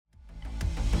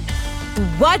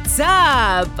What's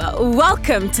up?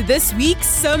 Welcome to this week's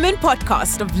sermon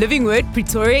podcast of Living Word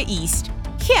Pretoria East.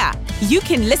 Here, you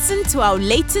can listen to our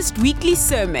latest weekly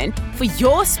sermon for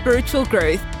your spiritual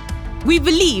growth. We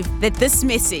believe that this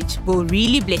message will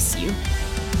really bless you.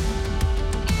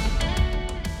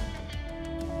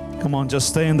 Come on, just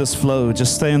stay in this flow.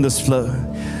 Just stay in this flow.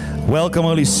 Welcome,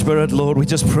 Holy Spirit, Lord. We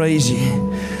just praise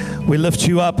you. We lift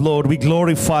you up, Lord. We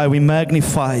glorify, we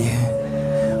magnify you.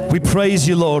 We praise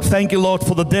you, Lord. Thank you, Lord,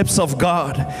 for the depths of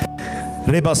God.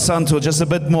 Reba Santo, just a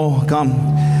bit more. Come.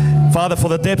 Father, for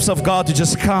the depths of God to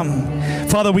just come.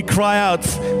 Father, we cry out.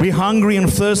 We're hungry and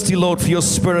thirsty, Lord, for your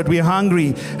Spirit. We're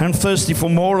hungry and thirsty for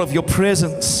more of your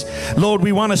presence. Lord,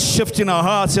 we want to shift in our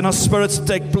hearts and our spirits to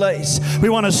take place. We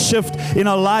want to shift in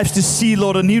our lives to see,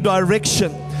 Lord, a new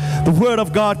direction. The Word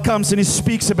of God comes and He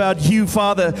speaks about you,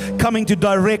 Father, coming to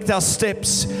direct our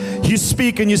steps. You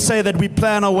speak and you say that we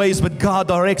plan our ways, but God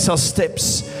directs our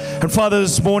steps. And Father,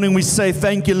 this morning we say,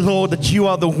 thank you, Lord, that you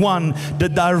are the one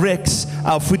that directs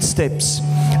our footsteps,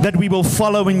 that we will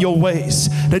follow in your ways,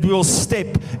 that we will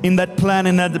step in that plan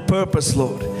and that purpose,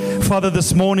 Lord. Father,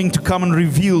 this morning to come and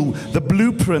reveal the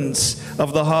blueprints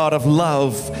of the heart of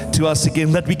love to us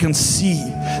again, that we can see,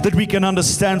 that we can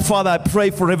understand. Father, I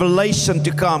pray for revelation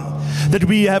to come, that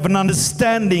we have an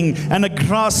understanding and a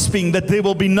grasping, that there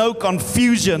will be no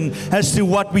confusion as to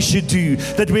what we should do,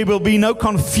 that there will be no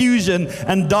confusion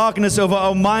and darkness over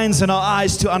our minds and our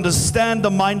eyes to understand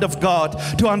the mind of God,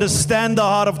 to understand the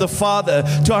heart of the Father,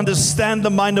 to understand the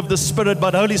mind of the Spirit.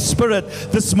 But Holy Spirit,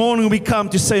 this morning we come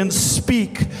to say and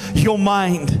speak your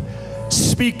mind,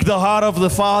 speak the heart of the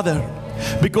Father.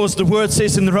 Because the word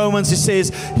says in Romans, it says,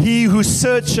 he who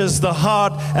searches the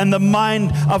heart and the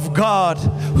mind of God,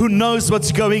 who knows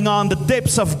what's going on, the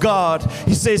depths of God,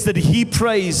 he says that he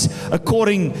prays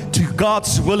according to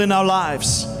God's will in our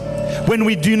lives. When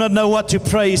we do not know what to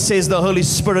pray, he says the Holy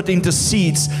Spirit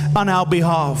intercedes on our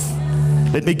behalf.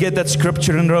 Let me get that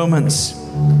scripture in Romans.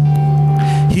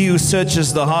 He who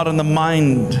searches the heart and the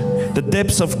mind, the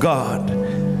depths of God.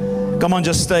 Come on,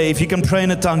 just stay. If you can pray in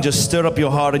a tongue, just stir up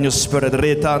your heart and your spirit.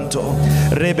 Re tanto,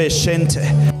 rebe shente.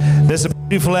 There's a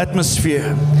beautiful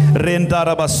atmosphere.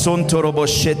 Rendara basonto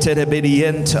roboshete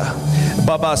rebedienta.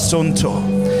 Baba sonto.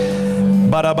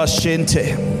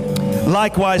 Barabashente.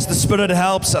 Likewise, the Spirit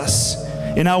helps us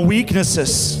in our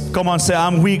weaknesses. Come on, say,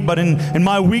 I'm weak, but in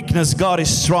my weakness, God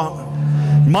is strong.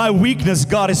 In my weakness,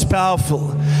 God is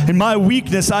powerful. In my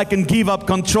weakness, I can give up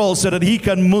control so that He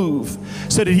can move,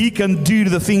 so that He can do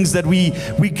the things that we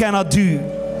cannot do.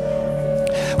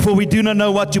 For we do not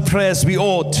know what to pray as we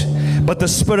ought, but the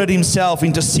Spirit Himself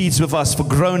intercedes with us with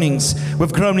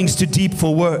groanings too deep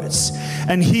for words.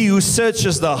 And He who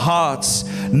searches the hearts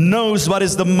knows what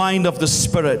is the mind of the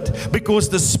Spirit, because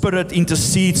the Spirit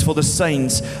intercedes for the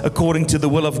saints according to the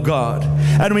will of God.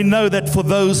 And we know that for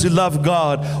those who love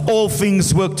God, all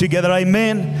things work together.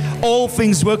 Amen. All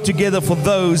things work together for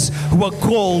those who are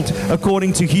called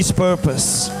according to His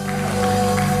purpose.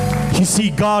 You see,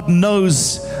 God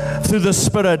knows through the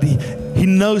Spirit. He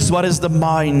knows what is the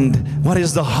mind, what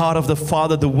is the heart of the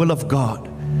Father, the will of God.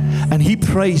 And He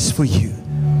prays for you.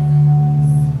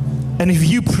 And if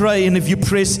you pray and if you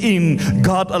press in,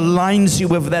 God aligns you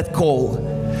with that call.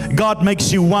 God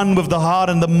makes you one with the heart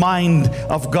and the mind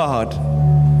of God.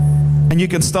 And you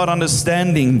can start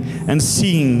understanding and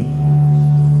seeing.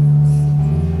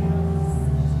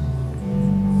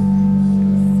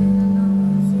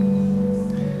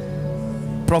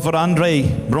 Prophet Andre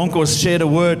Broncos shared a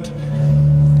word,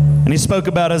 and he spoke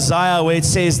about Isaiah, where it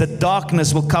says that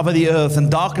darkness will cover the earth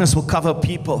and darkness will cover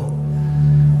people.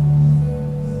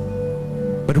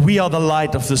 But we are the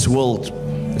light of this world.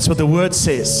 That's what the word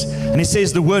says. And he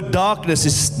says the word darkness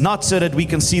is not so that we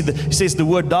can see. He says the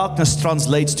word darkness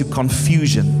translates to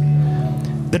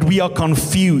confusion. That we are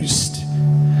confused.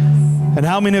 And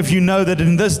how many of you know that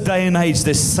in this day and age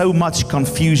there's so much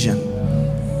confusion?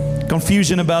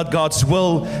 Confusion about God's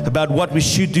will, about what we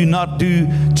should do, not do,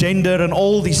 gender, and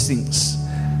all these things.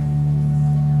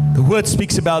 The word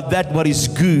speaks about that what is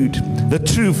good. The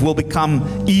truth will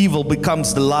become evil,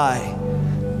 becomes the lie.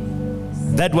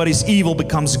 That what is evil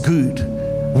becomes good.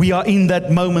 We are in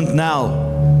that moment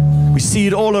now. We see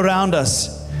it all around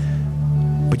us.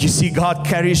 But you see, God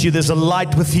carries you. There's a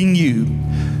light within you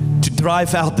to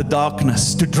drive out the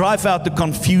darkness, to drive out the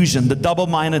confusion, the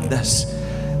double-mindedness,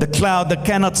 the cloud that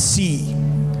cannot see.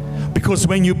 Because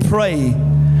when you pray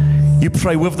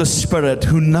with the Spirit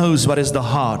who knows what is the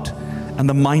heart and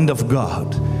the mind of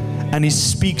God. And He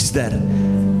speaks that.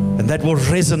 And that will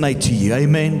resonate to you.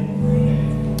 Amen.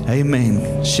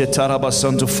 Amen.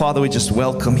 Father, we just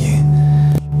welcome you.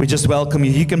 We just welcome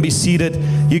you. You can be seated.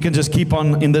 You can just keep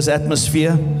on in this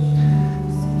atmosphere.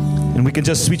 And we can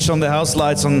just switch on the house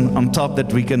lights on top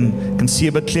that we can see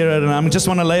a bit clearer. And I just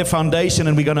want to lay a foundation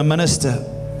and we're going to minister.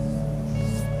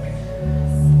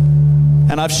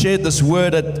 And I've shared this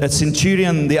word at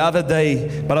Centurion the other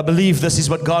day, but I believe this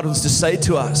is what God wants to say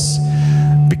to us.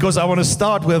 Because I want to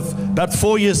start with about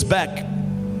 4 years back.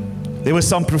 There were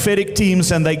some prophetic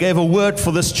teams and they gave a word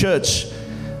for this church,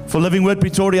 for Living Word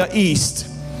Pretoria East.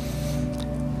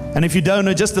 And if you don't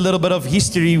know just a little bit of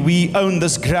history, we own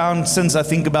this ground since I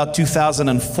think about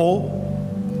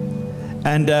 2004.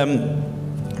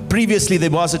 And previously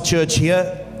there was a church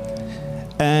here.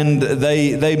 And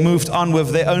they moved on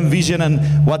with their own vision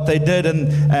and what they did.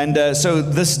 And so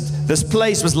this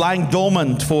place was lying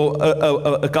dormant for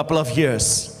a couple of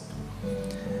years.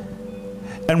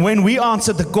 And when we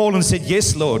answered the call and said,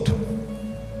 yes, Lord.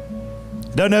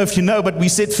 Don't know if you know, but we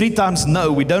said 3 times,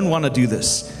 no, we don't want to do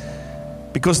this.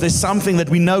 Because there's something that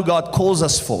we know God calls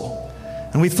us for.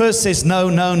 And we first says, no,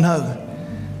 no, no.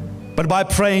 But by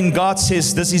praying, God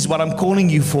says, this is what I'm calling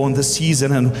you for in this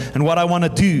season and what I want to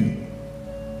do.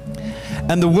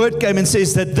 And the word came and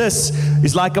says that this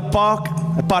is like a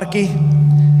parkie,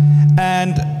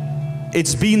 and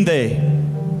it's been there.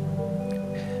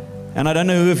 And I don't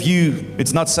know if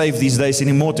it's not safe these days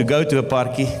anymore to go to a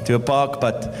park,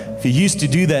 but if you used to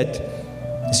do that,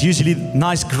 it's usually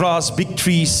nice grass, big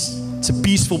trees, it's a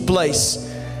peaceful place.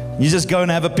 You just go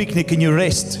and have a picnic and you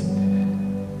rest.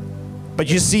 But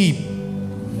you see,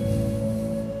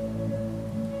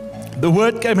 the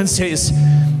word came and says,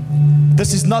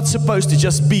 this is not supposed to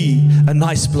just be a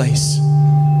nice place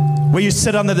where you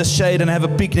sit under the shade and have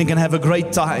a picnic and have a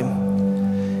great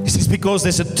time. He says, because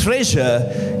there's a treasure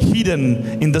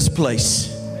hidden in this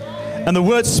place. And the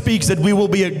word speaks that we will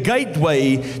be a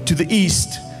gateway to the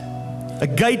east, a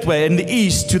gateway in the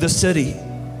east to the city.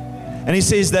 And he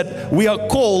says that we are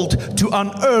called to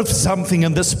unearth something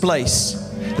in this place.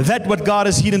 That what God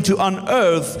has hidden to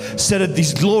unearth so that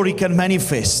His glory can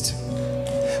manifest.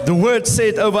 The word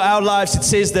said over our lives, it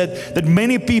says that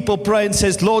many people pray and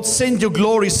says, Lord, send your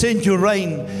glory, send your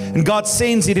rain. And God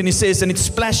sends it and He says, and it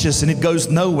splashes and it goes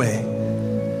nowhere.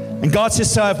 And God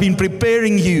says, so I've been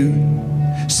preparing you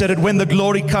so that when the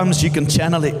glory comes, you can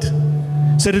channel it.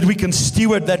 So that we can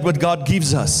steward that what God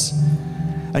gives us.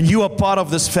 And you are part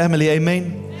of this family,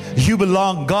 amen? You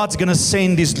belong. God's going to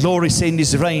send His glory, send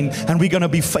His rain. And we're going to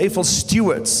be faithful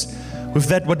stewards with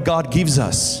that what God gives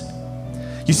us.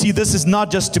 You see, this is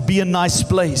not just to be a nice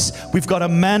place. We've got a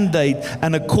mandate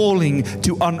and a calling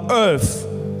to unearth.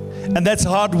 And that's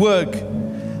hard work.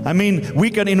 I mean, we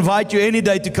can invite you any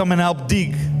day to come and help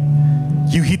dig.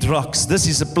 You hit rocks. This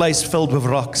is a place filled with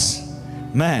rocks.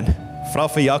 Man, vra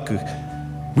vir Jaco.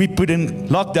 We put in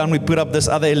lockdown, we put up this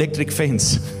other electric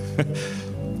fence.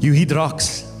 You hit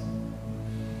rocks.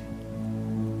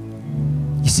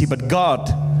 You see, but God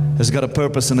has got a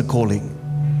purpose and a calling.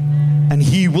 And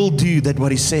He will do that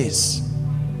what He says.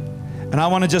 And I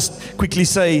want to just quickly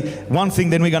say one thing,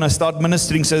 then we're going to start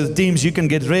ministering. So the teams, you can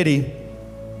get ready.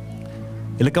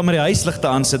 Julle kan maar die huisligte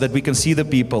aan so that we can see the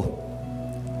people.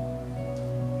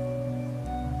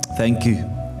 Thank you.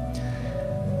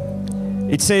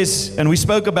 It says, and we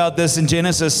spoke about this in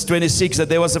Genesis 26, that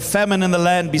there was a famine in the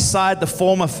land beside the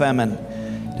former famine.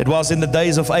 It was in the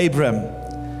days of Abram.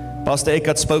 Pastor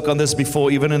Eckhart spoke on this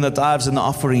before, even in the tithes and the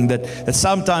offering, that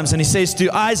sometimes, and he says to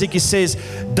Isaac, he says,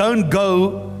 don't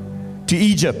go to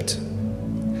Egypt.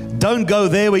 Don't go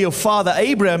there where your father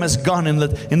Abraham has gone in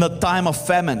the time of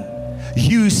famine.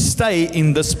 You stay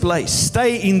in this place.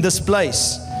 Stay in this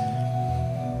place.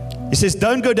 He says,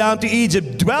 don't go down to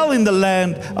Egypt. Dwell in the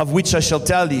land of which I shall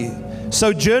tell you.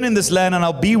 Sojourn in this land and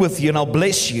I'll be with you and I'll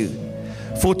bless you.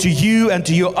 For to you and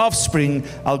to your offspring,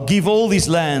 I'll give all these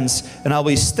lands, and I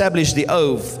will establish the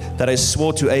oath that I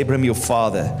swore to Abraham your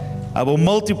father. I will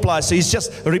multiply. So he's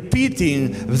just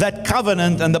repeating that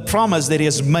covenant and the promise that he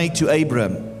has made to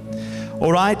Abraham.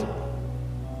 All right?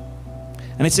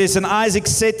 And it says, and Isaac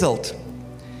settled.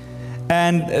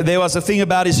 And there was a thing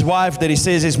about his wife that he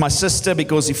says is my sister,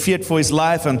 because he feared for his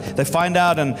life. And they find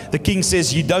out, and the king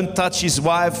says, you don't touch his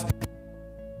wife.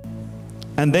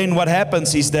 And then what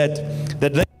happens is that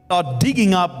they start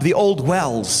digging up the old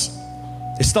wells.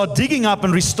 They start digging up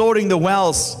and restoring the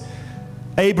wells.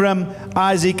 Abraham,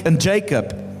 Isaac, and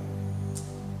Jacob.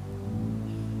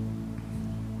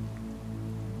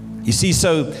 You see,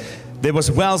 so there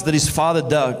was wells that his father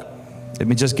dug. Let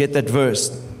me just get that verse.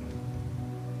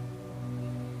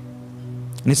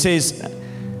 And it says,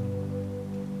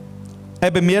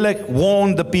 Abimelech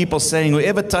warned the people, saying,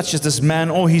 whoever touches this man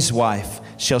or his wife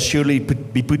shall surely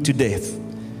be put to death.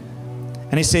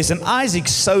 And he says, and Isaac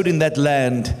sowed in that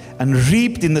land and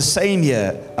reaped in the same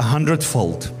year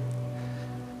 100-fold.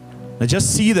 Now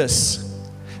just see this.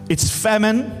 It's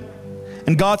famine.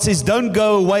 And God says, don't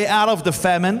go away out of the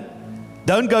famine.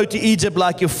 Don't go to Egypt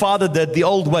like your father did, the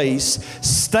old ways.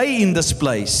 Stay in this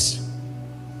place.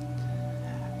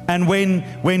 And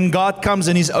when God comes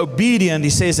and He's obedient, He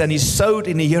says, and He sowed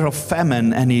in a year of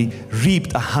famine and He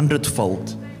reaped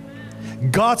 100-fold.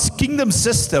 God's kingdom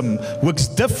system works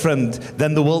different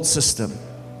than the world system.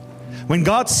 When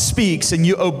God speaks and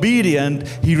you're obedient,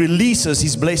 He releases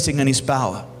His blessing and His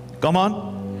power. Come on.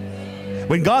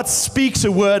 When God speaks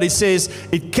a word, it says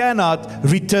it cannot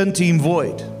return to Him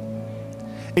void.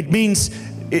 It means,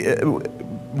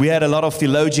 we had a lot of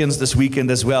theologians this weekend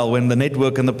as well when the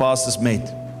network and the pastors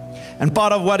met. And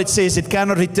part of what it says, it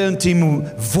cannot return to Him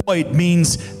void,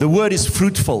 means the word is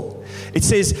fruitful. It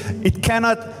says it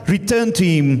cannot return to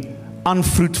Him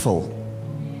unfruitful.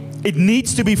 It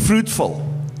needs to be fruitful.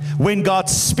 When God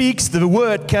speaks, the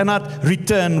word cannot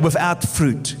return without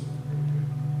fruit.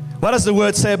 What does the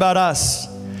word say about us?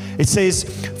 It says,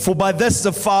 for by this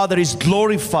the Father is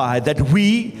glorified, that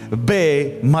we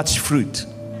bear much fruit.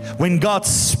 When God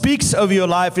speaks over your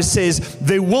life, it says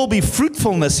there will be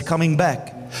fruitfulness coming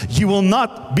back. You will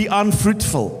not be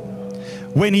unfruitful.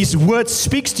 When His word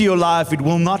speaks to your life, it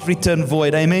will not return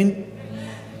void. Amen?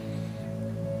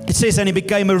 It says, and he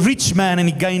became a rich man, and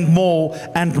he gained more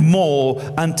and more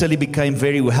until he became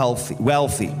very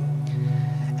wealthy.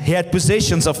 He had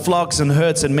possessions of flocks and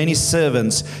herds and many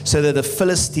servants, so that the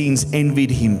Philistines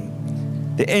envied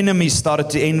him. The enemies started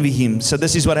to envy him. So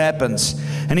this is what happens.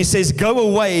 And he says, go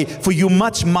away, for you're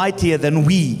much mightier than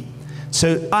we.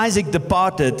 So Isaac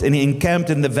departed, and he encamped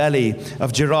in the valley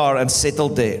of Gerar and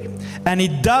settled there. And he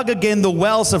dug again the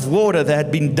wells of water that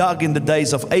had been dug in the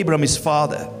days of Abram his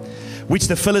father, which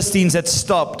the Philistines had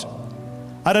stopped.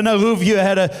 I don't know who of you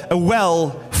had a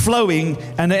well flowing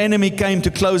and the enemy came to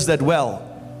close that well.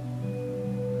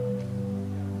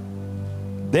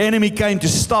 The enemy came to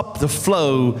stop the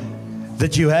flow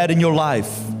that you had in your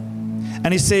life.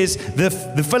 And he says the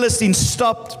Philistines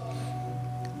stopped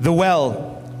the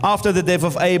well after the death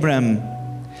of Abram.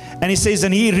 And he says,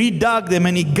 and he redug them,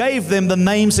 and he gave them the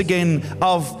names again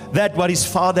of that what his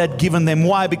father had given them.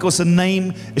 Why? Because a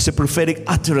name is a prophetic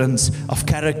utterance of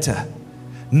character.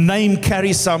 Name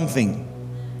carries something.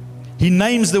 He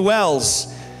names the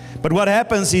wells. But what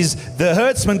happens is the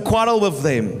herdsmen quarrel with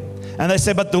them. And they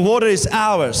say, but the water is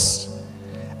ours.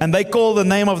 And they call the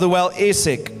name of the well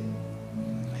Esek.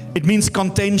 It means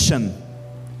contention.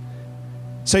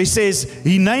 So he says,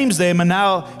 he names them, and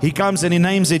now he comes and he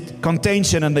names it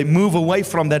contention, and they move away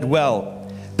from that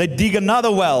well. They dig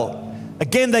another well.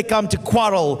 Again they come to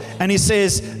quarrel, and he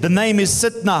says, the name is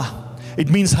Sitnah.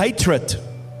 It means hatred.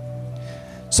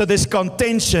 So there's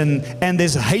contention and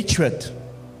there's hatred.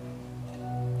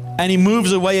 And he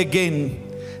moves away again,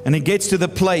 and he gets to the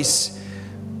place,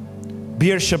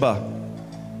 Beersheba.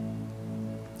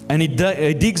 And he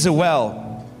digs a well.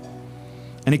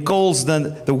 And he calls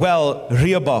the well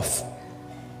Rehoboth.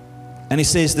 And he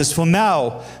says this, for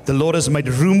now the Lord has made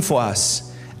room for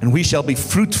us, and we shall be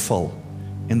fruitful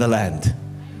in the land.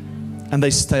 And they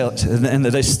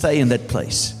stay in that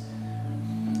place.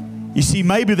 You see,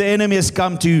 maybe the enemy has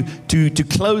come to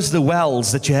close the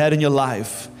wells that you had in your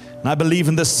life. And I believe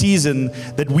in this season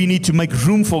that we need to make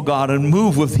room for God and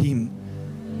move with Him.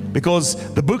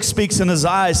 Because the book speaks in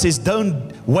Isaiah, says, don't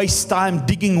waste time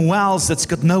digging wells that's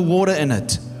got no water in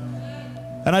it.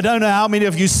 And I don't know how many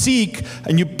of you seek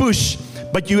and you push,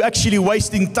 but you're actually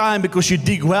wasting time because you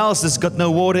dig wells that's got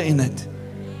no water in it.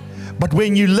 But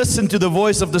when you listen to the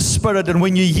voice of the Spirit and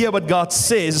when you hear what God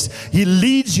says, He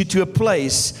leads you to a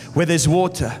place where there's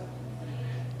water.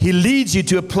 He leads you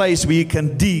to a place where you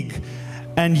can dig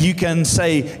and you can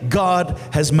say, God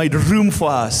has made room for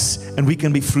us and we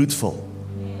can be fruitful.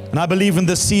 And I believe in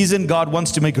this season, God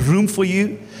wants to make room for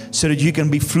you so that you can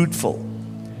be fruitful.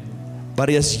 But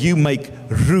as you make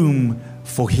room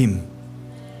for Him.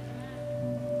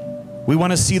 We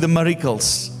want to see the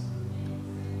miracles.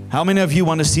 How many of you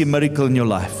want to see a miracle in your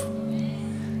life?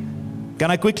 Can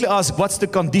I quickly ask, what's the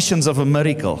conditions of a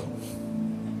miracle?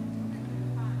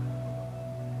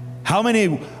 How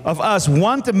many of us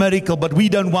want a miracle, but we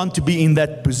don't want to be in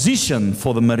that position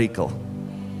for the miracle?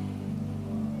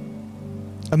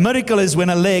 A miracle is when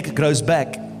a leg grows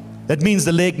back. That means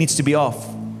the leg needs to be off.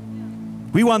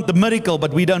 We want the miracle,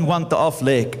 but we don't want the off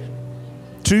leg.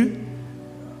 True?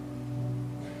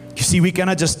 You see, we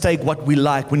cannot just take what we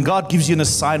like. When God gives you an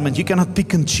assignment, you cannot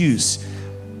pick and choose.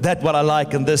 That what I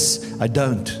like and this I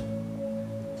don't.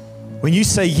 When you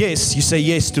say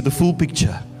yes to the full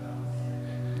picture.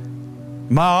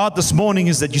 My heart this morning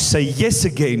is that you say yes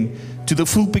again to the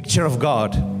full picture of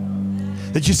God.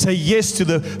 That you say yes to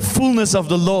the fullness of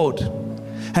the Lord.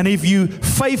 And if you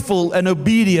faithful and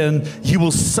obedient, you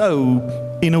will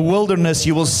sow in a wilderness,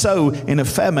 you will sow in a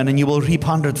famine, and you will reap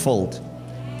hundredfold.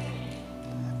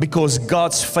 Because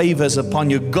God's favor is upon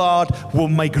you. God will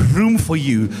make room for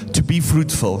you to be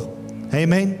fruitful.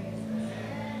 Amen.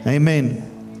 Amen.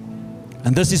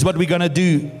 And this is what we're going to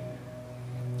do.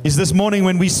 Is this morning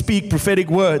when we speak prophetic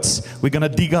words, we're going to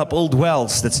dig up old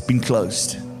wells that's been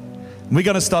closed. We're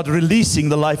going to start releasing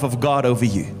the life of God over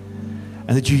you.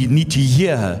 And that you need to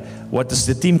hear what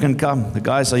the team can come. The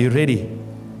guys, are you ready?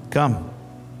 Come.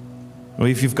 Or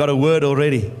if you've got a word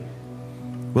already.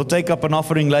 We'll take up an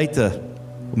offering later.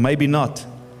 Or maybe not.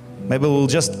 Maybe we'll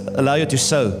just allow you to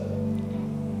sow.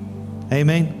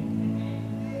 Amen.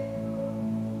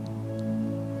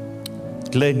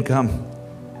 Glenn, come.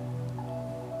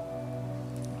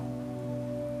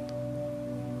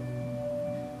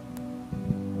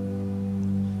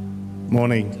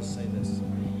 Morning.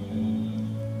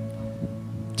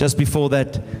 Just before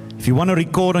that, if you want to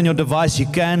record on your device, you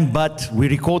can, but we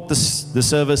record the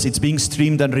service. It's being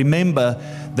streamed, and remember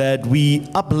that we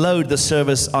upload the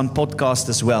service on podcast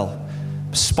as well.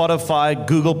 Spotify,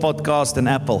 Google Podcast, and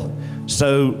Apple.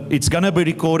 So it's going to be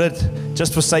recorded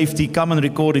just for safety. Come and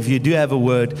record if you do have a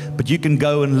word, but you can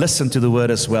go and listen to the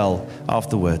word as well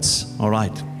afterwards. All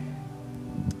right.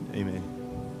 Amen.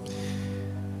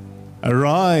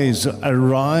 Arise,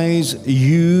 arise,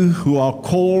 you who are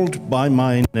called by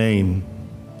my name.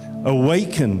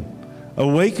 Awaken,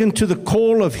 awaken to the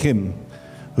call of him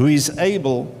who is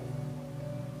able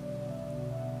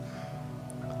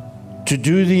to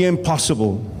do the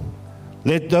impossible.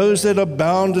 Let those that are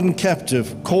bound and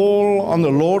captive call on the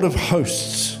Lord of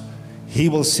hosts. He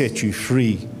will set you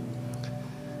free.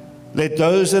 Let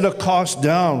those that are cast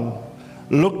down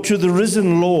look to the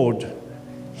risen Lord.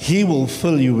 He will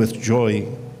fill you with joy.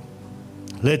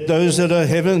 Let those that are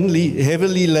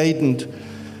heavily laden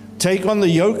take on the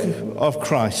yoke of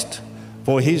Christ,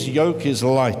 for his yoke is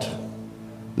light.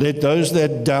 Let those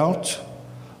that doubt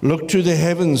look to the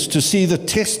heavens to see the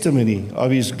testimony of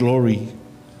his glory.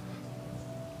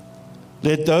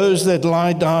 Let those that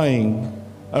lie dying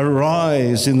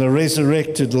arise in the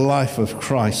resurrected life of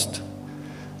Christ.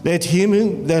 Let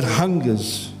him that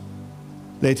hungers,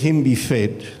 let him be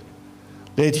fed.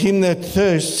 Let him that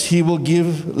thirsts, he will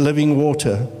give living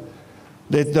water.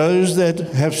 Let those that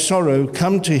have sorrow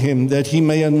come to him, that he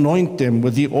may anoint them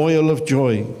with the oil of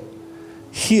joy.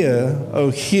 Hear,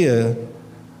 oh, hear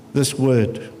this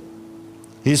word.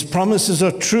 His promises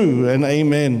are true and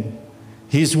amen.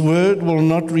 His word will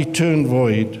not return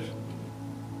void.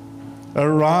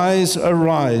 Arise,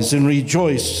 arise, and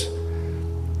rejoice.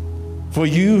 For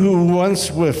you who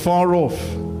once were far off,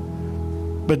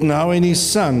 but now in his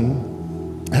Son,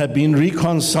 have been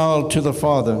reconciled to the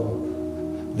Father.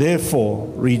 Therefore,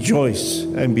 rejoice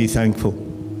and be thankful.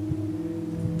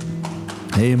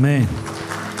 Amen.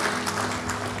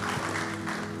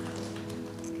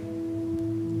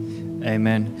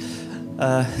 Amen.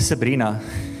 Sabrina,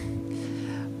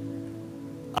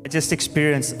 I just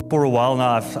experienced for a while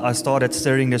now, I started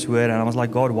stirring this word, and I was like,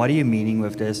 God, what are you meaning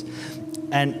with this?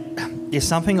 And there's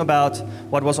something about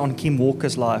what was on Kim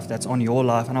Walker's life that's on your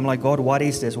life. And I'm like, God, what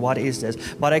is this? What is this?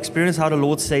 But I experience how the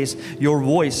Lord says, your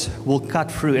voice will cut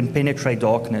through and penetrate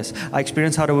darkness. I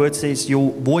experience how the word says,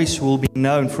 your voice will be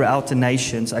known throughout the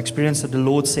nations. I experience that the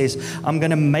Lord says, I'm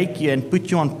going to make you and put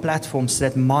you on platforms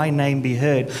that my name be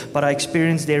heard. But I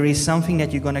experience there is something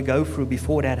that you're going to go through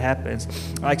before that happens.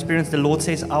 I experience the Lord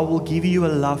says, I will give you a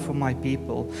love for my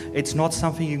people. It's not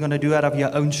something you're going to do out of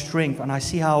your own strength. And I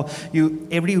see how you,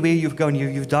 everywhere you've gone,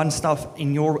 you've done stuff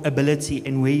in your ability,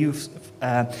 and where you've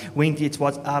went, it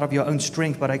was out of your own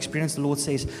strength. But I experience the Lord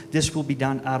says, this will be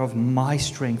done out of my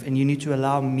strength, and you need to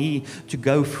allow me to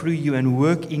go through you and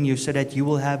work in you so that you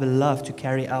will have a love to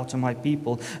carry out to my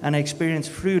people. And I experience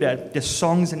through that, the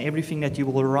songs and everything that you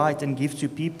will write and give to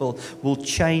people will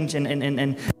change,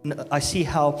 and I see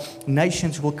how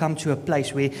nations will come to a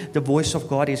place where the voice of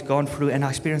God is gone through, and I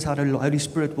experience how the Holy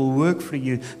Spirit will work through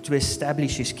you to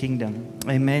establish his kingdom.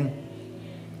 Amen.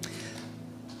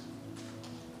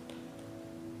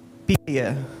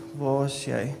 Pierre, waar was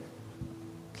jy?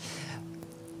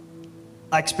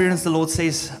 I experience the Lord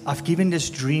says, I've given this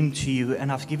dream to you, and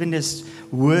I've given this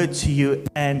word to you,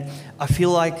 and I feel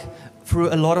like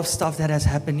through a lot of stuff that has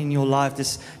happened in your life,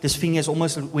 this thing has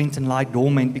almost went and lie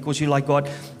dormant, because you're like, God,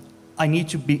 I need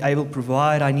to be able to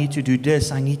provide, I need to do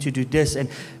this, I need to do this. And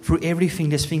through everything,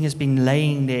 this thing has been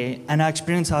laying there. And I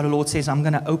experience how the Lord says, I'm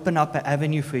going to open up an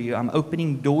avenue for you. I'm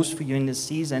opening doors for you in this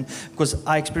season. Because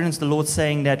I experience the Lord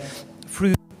saying that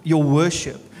through your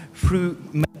worship, through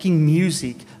making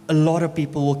music, a lot of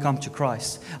people will come to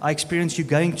Christ. I experience you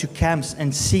going to camps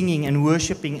and singing and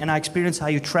worshiping, and I experience how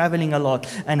you're traveling a lot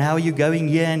and how you're going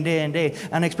here and there and there.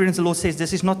 And I experience the Lord says,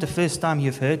 this is not the first time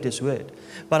you've heard this word.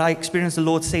 But I experience the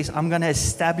Lord says, I'm going to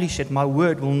establish it. My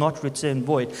word will not return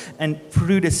void. And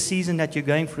through the season that you're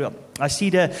going through, I see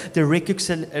the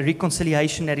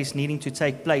reconciliation that is needing to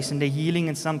take place and the healing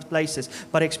in some places.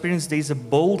 But I experience there's a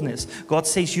boldness. God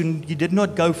says you did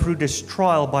not go through this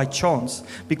trial by chance,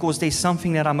 because there's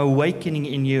something that I'm awakening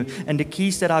in you. And the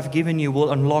keys that I've given you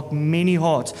will unlock many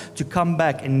hearts to come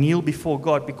back and kneel before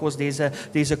God, because there's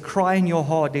a cry in your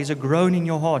heart, there's a groan in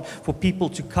your heart for people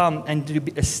to come and to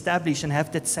be established and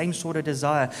have that same sort of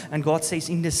desire. And God says,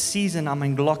 in this season, I'm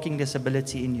unlocking this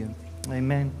ability in you.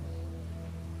 Amen.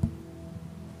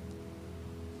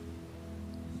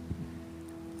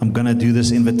 I'm going to do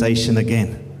this invitation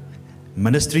again.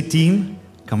 Ministry team,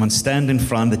 come and stand in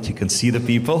front that you can see the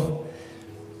people.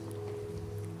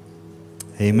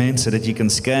 Amen. So that you can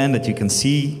scan, that you can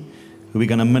see who we're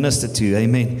going to minister to.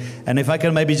 Amen. And if I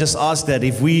can maybe just ask that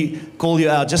if we call you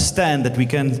out, just stand that we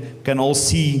can all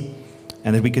see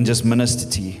and that we can just minister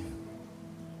to you.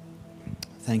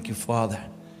 Thank you, Father.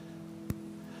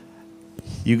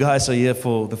 You guys are here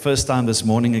for the first time this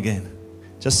morning again.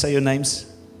 Just say your names.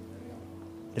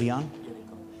 Rian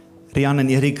and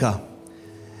Erika.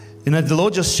 You know, the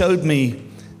Lord just showed me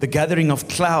the gathering of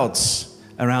clouds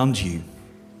around you.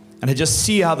 And I just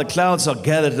see how the clouds are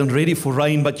gathered and ready for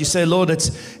rain. But you say, Lord,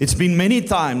 it's been many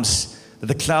times that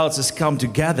the clouds has come to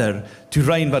gather to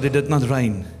rain, but it did not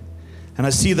rain. And I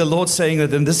see the Lord saying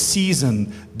that in this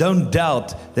season, don't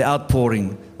doubt the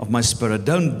outpouring of my Spirit.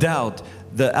 Don't doubt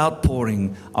the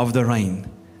outpouring of the rain.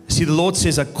 See, the Lord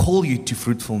says, I call you to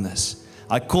fruitfulness.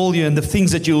 I call you, and the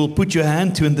things that you will put your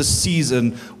hand to in this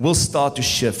season will start to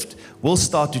shift, will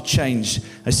start to change.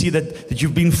 I see that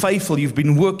you've been faithful, you've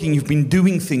been working, you've been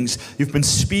doing things, you've been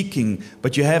speaking,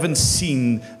 but you haven't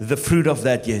seen the fruit of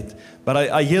that yet. But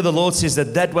I hear the Lord says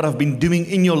that what I've been doing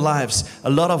in your lives, a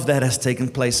lot of that has taken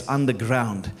place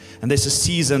underground. And there's a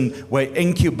season where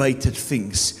incubated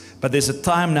things. But there's a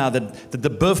time now that the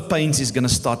birth pains is going to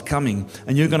start coming,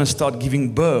 and you're going to start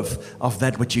giving birth of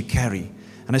that what you carry.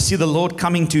 And I see the Lord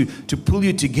coming to pull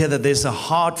you together. There's a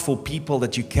heart for people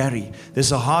that you carry.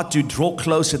 There's a heart to draw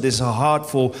closer. There's a heart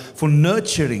for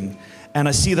nurturing. And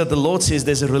I see that the Lord says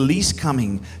there's a release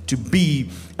coming to be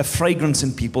a fragrance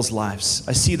in people's lives.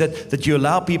 I see that you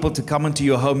allow people to come into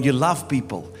your home. You love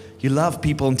people. You love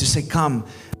people, and to say, come.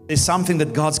 There's something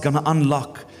that God's going to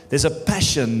unlock. There's a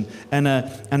passion and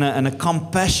a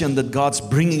compassion that God's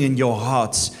bringing in your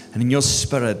hearts and in your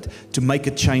spirit to make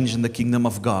a change in the kingdom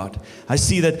of God. I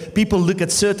see that people look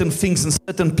at certain things in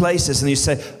certain places and you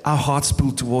say, our hearts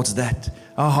pull towards that.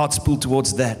 Our hearts pull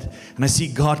towards that. And I see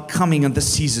God coming in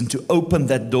this season to open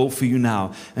that door for you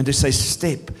now and to say,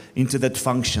 step into that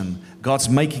function. God's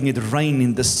making it rain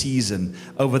in this season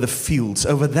over the fields,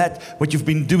 over that, what you've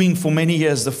been doing for many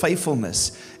years, the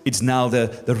faithfulness. It's now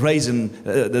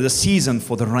the season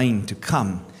for the rain to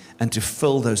come and to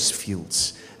fill those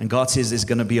fields. And God says there's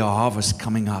going to be a harvest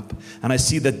coming up. And I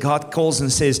see that God calls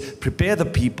and says, prepare the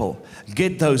people.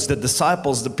 Get those, the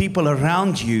disciples, the people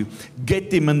around you.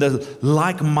 Get them in the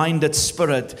like-minded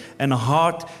spirit and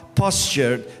heart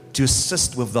posture to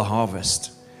assist with the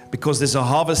harvest. Because there's a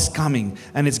harvest coming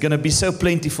and it's going to be so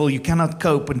plentiful you cannot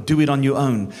cope and do it on your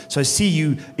own. So I see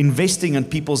you investing in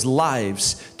people's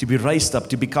lives to be raised up,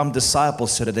 to become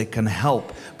disciples so that they can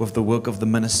help with the work of the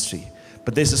ministry.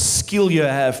 But there's a skill you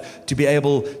have to be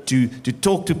able to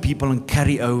talk to people and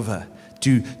carry over,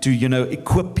 to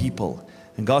equip people.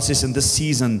 And God says in this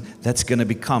season, that's going to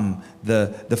become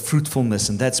the fruitfulness,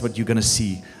 and that's what you're going to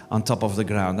see on top of the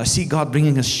ground. I see God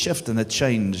bringing a shift and a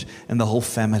change in the whole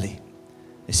family.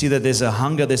 I see that there's a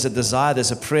hunger, there's a desire,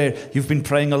 there's a prayer. You've been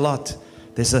praying a lot.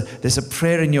 There's a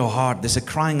prayer in your heart. There's a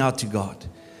crying out to God.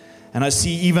 And I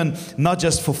see even not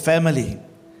just for family,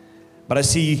 but I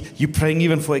see you praying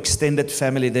even for extended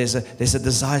family. There's a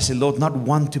desire, say, Lord, not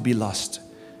one to be lost,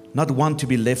 not one to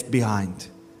be left behind,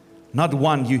 not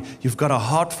one. You've got a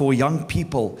heart for young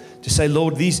people to say,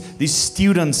 Lord, these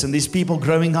students and these people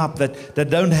growing up that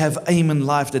don't have aim in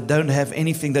life, that don't have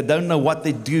anything, that don't know what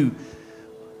they do.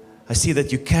 I see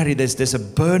that you carry, there's a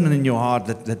burden in your heart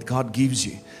that God gives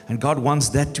you. And God wants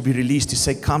that to be released, to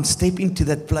say, come, step into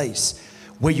that place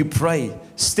where you pray.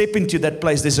 Step into that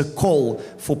place. There's a call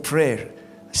for prayer.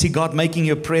 See God making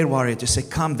you a prayer warrior to say,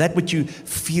 come, that what you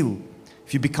feel.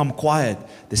 If you become quiet,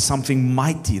 there's something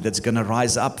mighty that's going to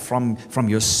rise up from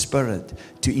your spirit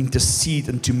to intercede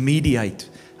and to mediate.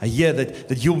 I hear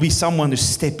that you'll be someone to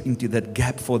step into that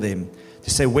gap for them. To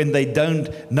say when they don't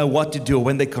know what to do or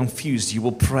when they're confused, you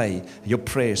will pray. Your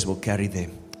prayers will carry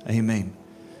them. Amen.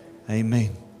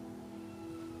 Amen.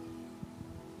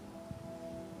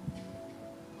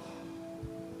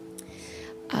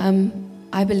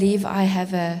 I believe I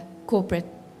have a corporate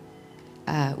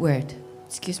word.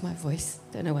 Excuse my voice.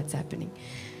 Don't know what's happening.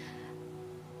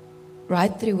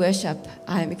 Right through worship,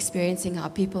 I'm experiencing how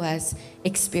people has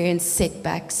experienced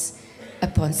setbacks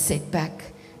upon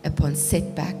setback, upon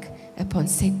setback, upon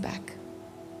setback.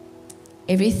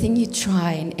 Everything you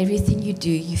try and everything you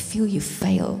do, you feel you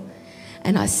fail.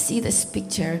 And I see this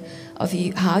picture of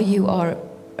you, how you are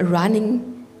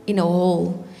running in a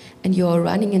hall and you're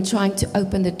running and trying to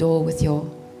open the door with your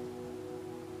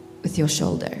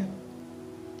shoulder.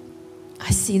 I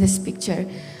see this picture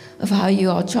of how you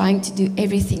are trying to do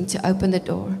everything to open the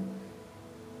door.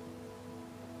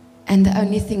 And the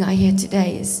only thing I hear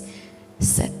today is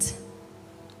sit,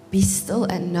 be still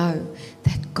and know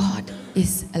that God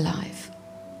is alive.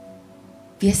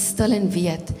 Wees still and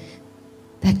weet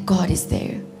that God is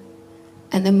there.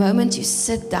 And the moment you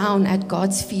sit down at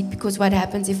God's feet, because what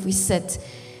happens if we sit,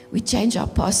 we change our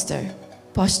posture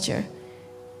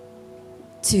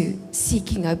to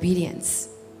seeking obedience,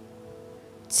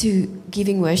 to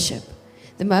giving worship.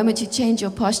 The moment you change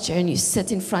your posture and you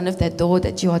sit in front of that door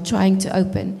that you are trying to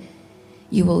open,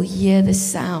 you will hear the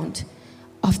sound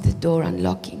of the door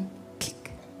unlocking.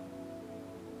 Click.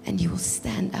 And you will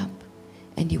stand up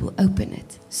and you will open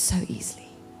it so easily.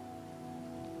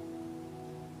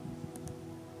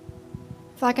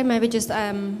 If I can maybe just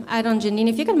add on, Janine,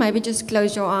 if you can maybe just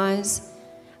close your eyes.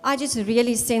 I just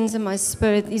really sense in my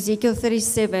spirit Ezekiel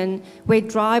 37, where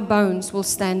dry bones will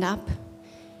stand up.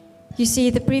 You see,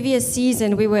 the previous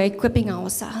season we were equipping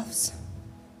ourselves.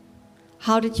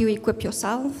 How did you equip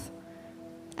yourself?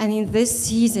 And in this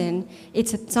season,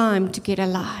 it's a time to get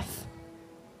alive.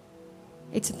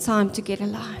 It's a time to get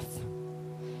alive.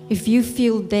 If you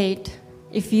feel dead,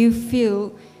 if you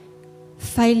feel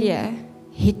failure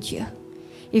hit you,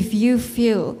 if you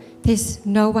feel there's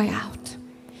no way out,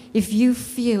 if you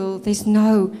feel there's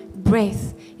no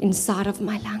breath inside of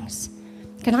my lungs,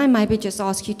 can I maybe just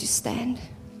ask you to stand?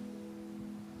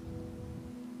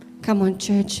 Come on,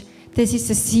 church. This is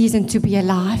a season to be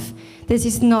alive. This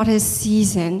is not a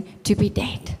season to be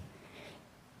dead.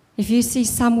 If you see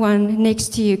someone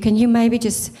next to you, can you maybe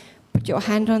just put your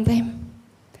hand on them?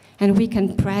 And we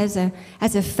can pray as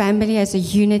a family, as a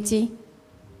unity.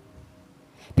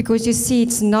 Because you see,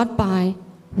 it's not by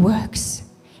works,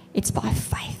 it's by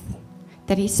faith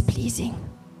that is pleasing.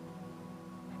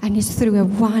 And it's through a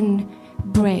one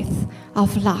breath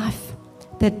of life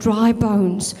that dry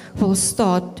bones will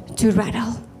start to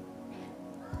rattle.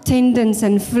 Tendons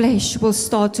and flesh will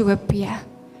start to appear.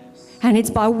 And it's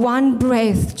by one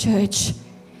breath, church,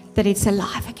 that it's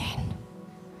alive again.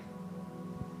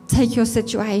 Take your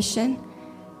situation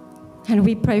and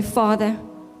we pray, Father,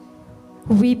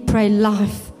 we pray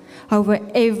life over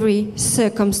every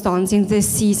circumstance in this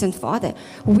season, Father.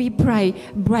 We pray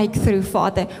breakthrough,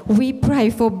 Father. We pray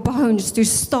for bones to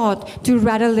start to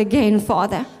rattle again,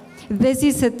 Father. This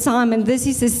is a time and this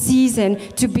is a season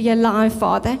to be alive,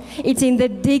 Father. It's in the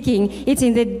digging. It's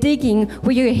in the digging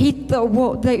where you hit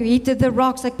the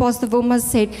rocks, like Pastor Wilma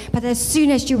said. But as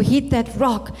soon as you hit that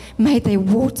rock, may the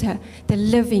water, the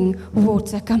living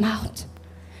water, come out.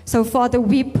 So, Father,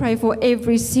 we pray for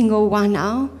every single one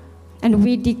now, and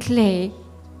we declare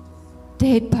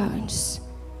dead bones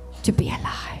to be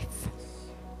alive.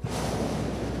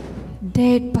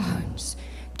 Dead bones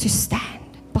to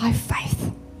stand by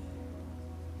faith.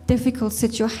 Difficult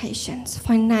situations,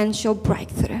 financial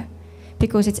breakthrough,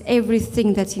 because it's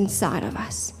everything that's inside of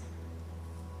us.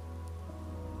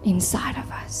 Inside of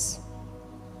us.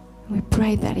 We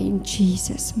pray that in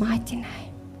Jesus' mighty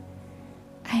name.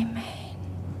 Amen.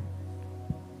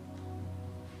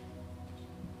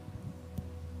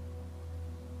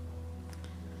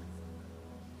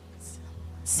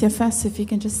 Cephas, if you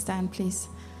can just stand, please.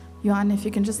 Johan, if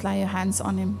you can just lay your hands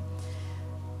on him.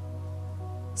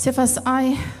 Cephas,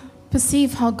 I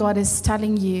perceive how God is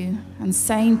telling you and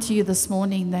saying to you this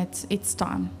morning that it's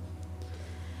time.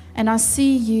 And I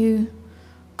see you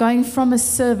going from a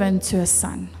servant to a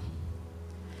son.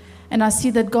 And I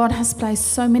see that God has placed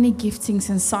so many giftings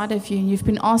inside of you. And you've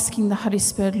been asking the Holy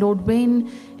Spirit, Lord,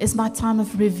 when is my time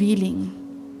of revealing?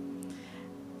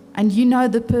 And you know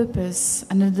the purpose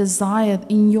and the desire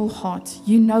in your heart.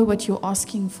 You know what you're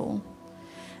asking for.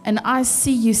 And I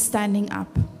see you standing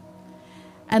up.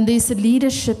 And there's a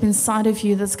leadership inside of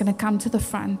you that's going to come to the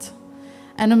front.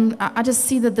 And I just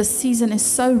see that the season is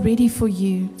so ready for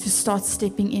you to start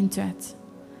stepping into it.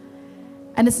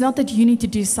 And it's not that you need to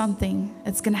do something.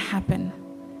 It's going to happen.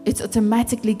 It's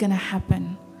automatically going to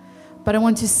happen. But I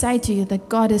want to say to you that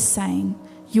God is saying,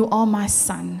 you are my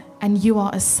son, and you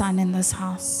are a son in this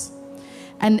house.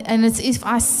 And it's if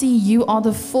I see you are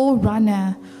the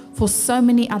forerunner for so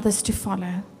many others to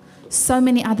follow, so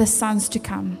many other sons to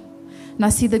come. And I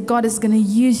see that God is going to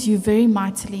use you very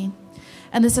mightily.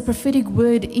 And there's a prophetic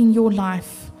word in your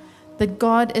life that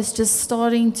God is just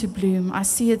starting to bloom. I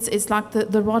see it's like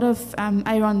the rod of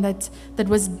Aaron that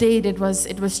was dead. It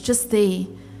was just there.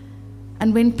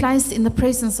 And when placed in the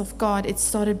presence of God, it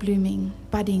started blooming,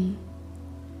 budding.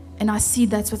 And I see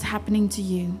that's what's happening to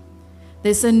you.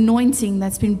 There's anointing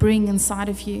that's been brewing inside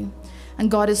of you. And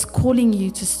God is calling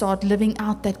you to start living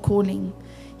out that calling.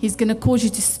 He's going to cause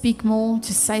you to speak more,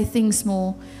 to say things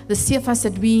more. The Cephas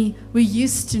that we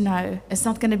used to know, it's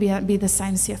not going to be the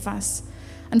same Cephas.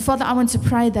 And Father, I want to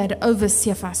pray that over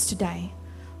Cephas today.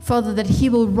 Father, that he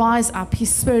will rise up.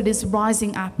 His spirit is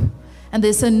rising up. And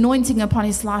there's anointing upon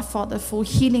his life, Father, for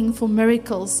healing, for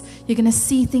miracles. You're going to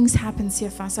see things happen,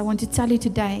 Cephas. I want to tell you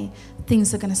today,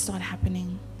 things are going to start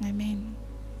happening. Amen.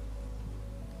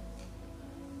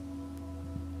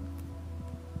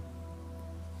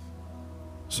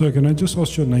 So can I just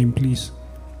ask your name, please?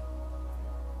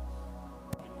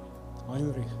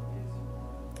 Heinrich.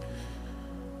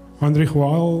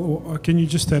 Heinrich, can you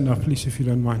just stand up, please, if you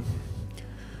don't mind?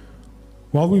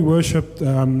 While we worshipped, the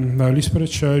Holy Spirit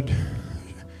showed,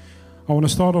 I want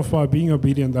to start off by being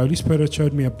obedient. The Holy Spirit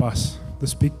showed me a bus,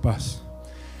 this big bus.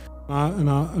 And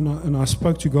I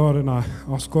spoke to God and I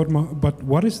asked God, but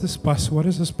what is this bus? What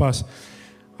is this bus?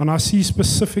 And I see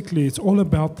specifically, it's all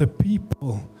about the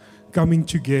people coming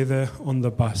together on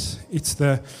the bus. It's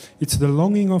the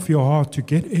longing of your heart to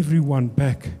get everyone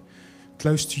back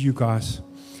close to you guys.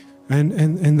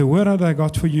 And the word that I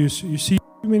got for you is, you see,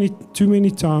 too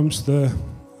many times the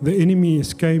enemy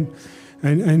has came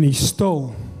and he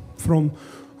stole from,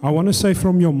 I want to say,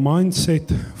 from your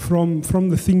mindset, from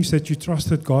the things that you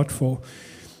trusted God for.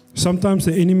 Sometimes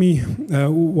the enemy,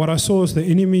 what I saw is the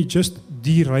enemy just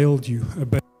derailed you a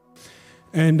bit.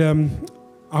 And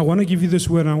I want to give you this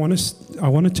word. I want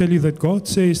to tell you that God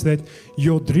says that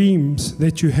your dreams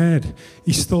that you had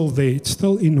is still there. It's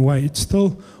still in way. It's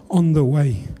still on the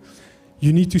way.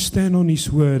 You need to stand on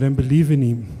His word and believe in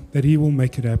Him that He will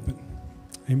make it happen.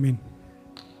 Amen.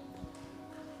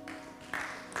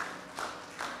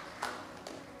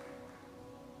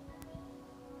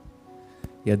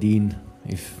 Yeah, Dean,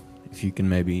 if you can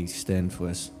maybe stand for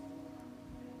us.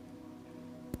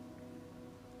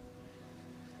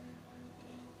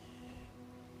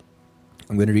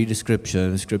 I'm going to read a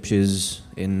scripture. The scripture is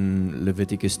in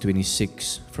Leviticus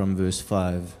 26 from verse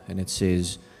 5, and it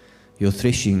says, "Your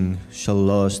threshing shall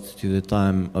last to the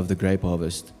time of the grape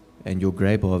harvest, and your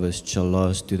grape harvest shall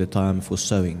last to the time for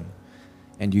sowing.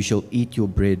 And you shall eat your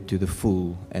bread to the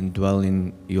full, and dwell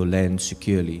in your land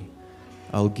securely.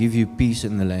 I will give you peace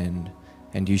in the land,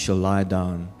 and you shall lie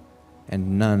down,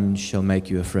 and none shall make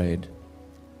you afraid.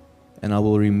 And I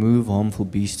will remove harmful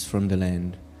beasts from the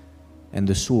land, and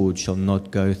the sword shall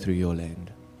not go through your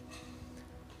land."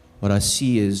 What I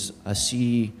see is, I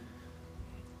see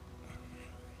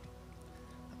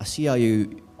how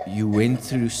you went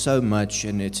through so much,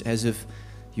 and it's as if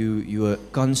you were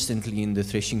constantly in the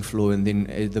threshing floor, and then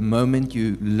at the moment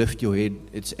you lift your head,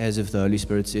 it's as if the Holy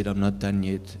Spirit said, "I'm not done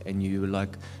yet." And you were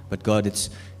like, "But God,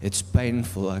 it's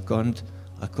painful. I can't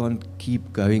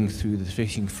keep going through the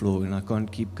threshing floor, and I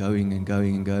can't keep going and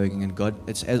going and going." And God,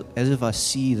 it's as if I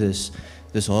see this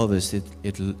harvest.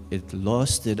 It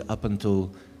lasted up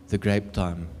until the grape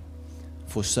time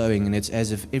for sowing, and it's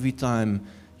as if every time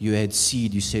you had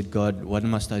seed, you said, "God, what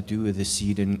must I do with the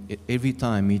seed?" And every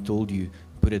time He told you,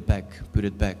 "Put it back, put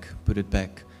it back, put it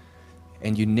back."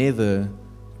 And you never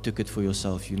took it for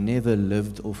yourself. You never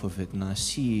lived off of it. And I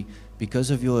see,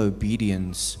 because of your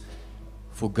obedience,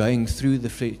 for going through the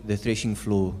threshing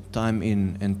floor, time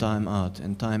in and time out,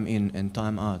 and time in and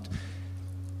time out,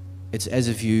 it's as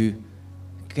if you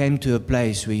came to a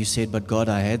place where you said, "But God,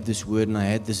 I had this word and I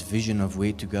had this vision of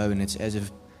where to go," and it's as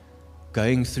if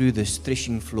going through this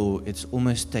threshing floor, it's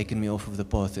almost taken me off of the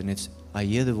path. And I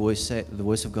hear the voice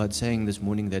of God saying this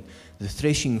morning that the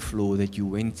threshing floor that you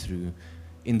went through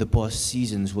in the past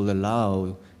seasons will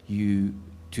allow you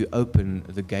to open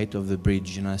the gate of the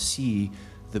bridge. And I see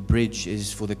the bridge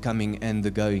is for the coming and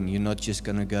the going. You're not just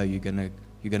going to go, you're going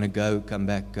to go, come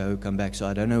back, go, come back. So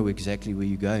I don't know exactly where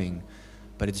you're going,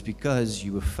 but it's because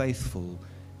you were faithful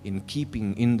in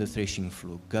keeping in the threshing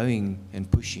floor, going and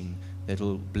pushing, that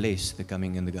will bless the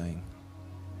coming and the going.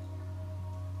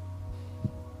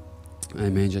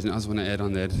 Amen, Jason. I just want to add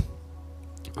on that.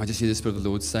 I just hear the Spirit of the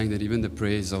Lord saying that even the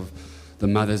prayers of the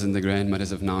mothers and the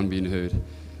grandmothers have now been heard.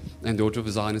 And daughter of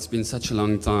Zion, it's been such a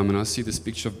long time, and I see this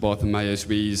picture of Bartimaeus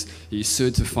where he's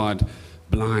certified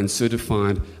blind,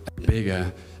 certified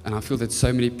beggar. And I feel that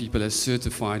so many people have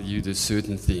certified you this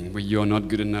certain thing, where you are not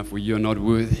good enough, where you are not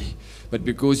worthy. But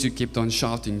because you kept on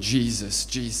shouting, Jesus,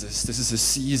 Jesus, this is a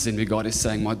season where God is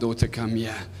saying, my daughter, come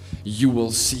here. You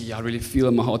will see. I really feel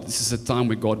in my heart this is a time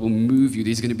where God will move you.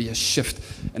 There's going to be a shift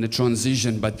and a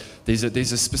transition, but there's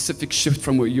a specific shift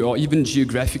from where you are. Even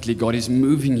geographically, God is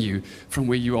moving you from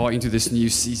where you are into this new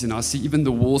season. I see even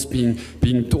the walls being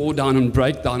torn down and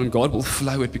break down, and God will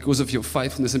flow it because of your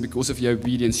faithfulness and because of your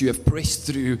obedience. You have pressed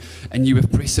through and you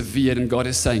have persevered, and God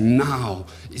is saying, now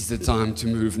is the time to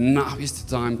move. Now is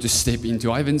the time to step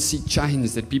into. I even see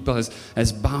chains that people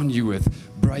has bound you with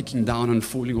breaking down and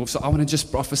falling off. So I want to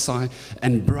just prophesy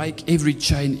and break every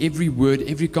chain, every word,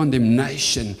 every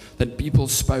condemnation that people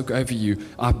spoke over you.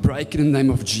 I break it in the name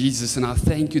of Jesus, and I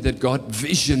thank you that God,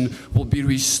 vision will be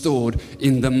restored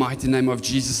in the mighty name of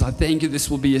Jesus. I thank you this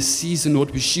will be a season,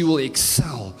 Lord, where she will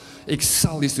excel.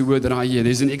 Excel is the word that I hear.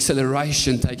 There's an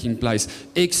acceleration taking place.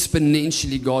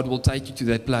 Exponentially, God will take you to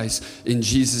that place in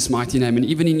Jesus' mighty name. And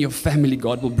even in your family,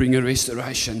 God will bring a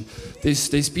restoration.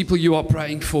 There's people you are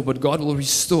praying for, but God will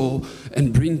restore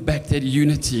and bring back that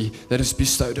unity that is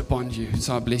bestowed upon you.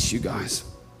 So I bless you guys.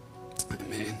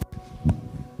 Amen.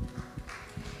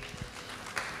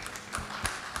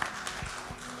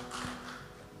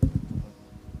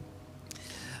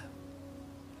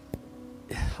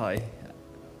 Hi.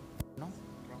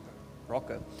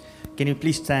 Rocco. Can you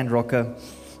please stand, Rocco?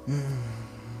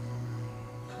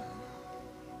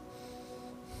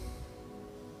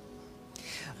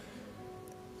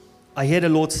 I hear the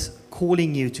Lord's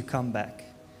calling you to come back.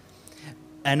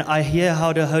 And I hear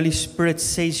how the Holy Spirit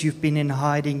says you've been in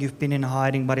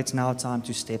hiding, but it's now time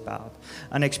to step out.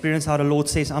 And experience how the Lord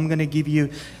says, I'm going to give you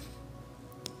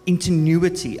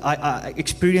ingenuity. I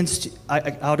experienced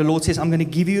how the Lord says, I'm going to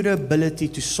give you the ability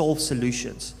to solve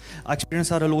solutions. I experience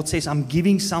how the Lord says, I'm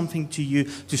giving something to you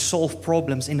to solve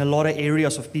problems in a lot of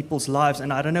areas of people's lives.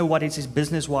 And I don't know what it is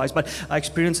business-wise, but I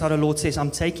experience how the Lord says, I'm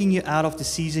taking you out of the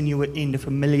season you were in, the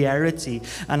familiarity,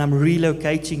 and I'm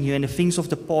relocating you, and the things of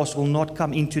the past will not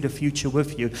come into the future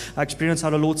with you. I experience how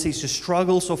the Lord says, the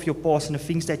struggles of your past and the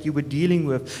things that you were dealing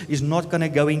with is not going to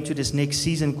go into this next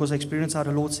season, because I experience how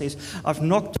the Lord says, I've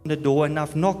knocked on the door, and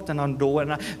I've knocked on the door,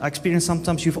 and I experience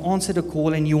sometimes you've answered a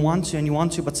call and you want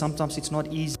to, but sometimes it's not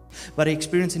easy. But I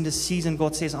experience in this season,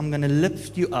 God says, I'm going to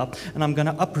lift you up and I'm going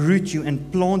to uproot you and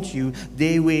plant you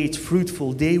there where it's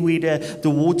fruitful, there where the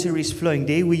water is flowing,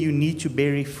 there where you need to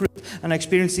bear fruit. And I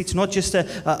experience it's not just a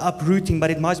uprooting, but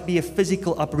it must be a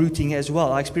physical uprooting as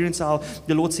well. I experience how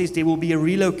the Lord says there will be a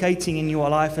relocating in your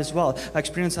life as well. I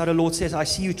experience how the Lord says, I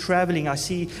see you traveling, I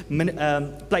see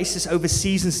places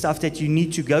overseas and stuff that you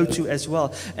need to go to as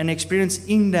well. And experience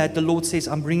in that, the Lord says,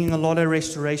 I'm bringing a lot of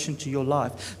restoration to your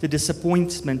life. The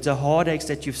disappointment, the heartaches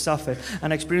that you've suffered.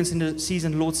 And experience in the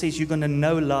season, the Lord says, you're going to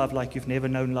know love like you've never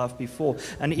known love before.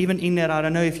 And even in that, I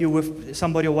don't know if you're with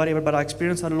somebody or whatever, but I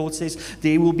experience how the Lord says,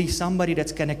 there will be somebody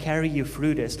that's going to carry you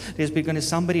through this. There's going to be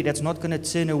somebody that's not going to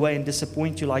turn away and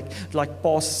disappoint you like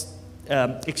past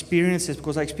experiences,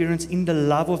 because I experience in the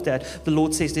love of that, the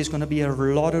Lord says there's going to be a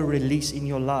lot of release in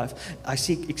your life. I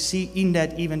see in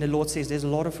that even the Lord says there's a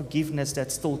lot of forgiveness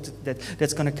that's still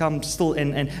that's going to come still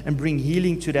and bring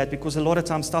healing to that, because a lot of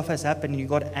times stuff has happened and you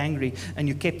got angry and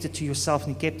you kept it to yourself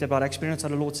and you kept it. But I experience how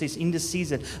the Lord says in this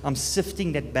season, I'm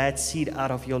sifting that bad seed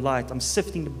out of your life. I'm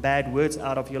sifting the bad words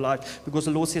out of your life, because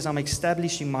the Lord says I'm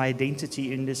establishing my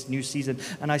identity in this new season.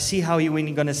 And I see how when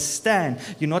you're going to stand,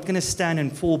 you're not going to stand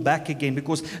and fall back again,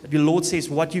 because the Lord says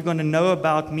what you're going to know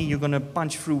about me, you're going to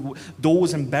punch through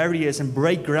doors and barriers and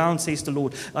break ground, says the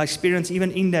Lord. I experience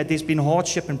even in that there's been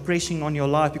hardship and pressing on your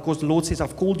life, because the Lord says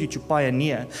I've called you to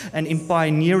pioneer. And in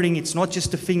pioneering, it's not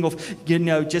just a thing of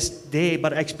just there,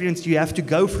 but I experience you have to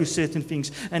go through certain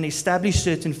things and establish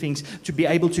certain things to be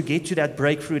able to get to that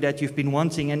breakthrough that you've been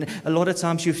wanting. And a lot of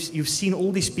times you've seen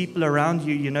all these people around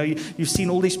you, you've seen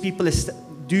all these people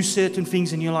do certain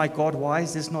things and you're like, God, why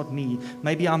is this not me?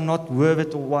 Maybe I'm not worth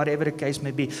it, or whatever the case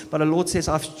may be. But the Lord says,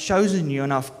 I've chosen you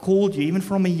and I've called you even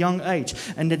from a young age.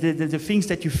 And the things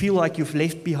that you feel like you've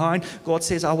left behind, God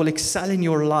says, I will excel in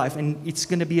your life. And it's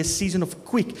going to be a season of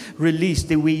quick release,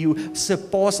 where you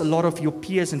surpass a lot of your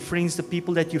peers and friends, the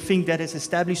people that you think that has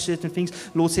established certain things.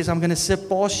 Lord says, I'm going to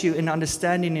surpass you in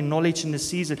understanding and knowledge in the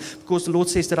season, because the Lord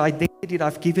says that identity that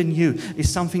I've given you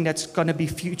is something that's going to be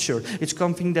future. It's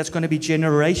something that's going to be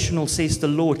generational, says the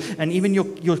Lord. And even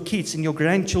your kids and your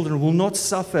grandchildren will not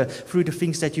suffer through the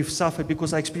things that you've suffered,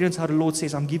 because I experience how the Lord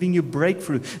says, I'm giving you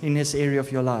breakthrough in this area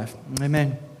of your life.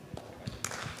 Amen.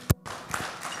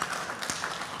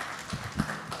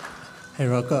 Hey,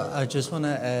 Rocco, I just want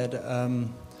to add,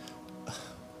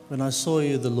 when I saw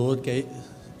you, the Lord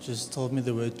just told me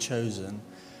the word chosen.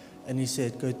 And he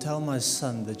said, go tell my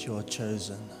son that you are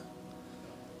chosen.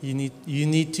 You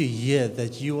need to hear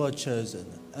that you are chosen.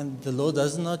 And the Lord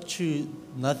does not choose.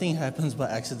 Nothing happens by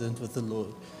accident with the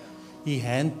Lord. He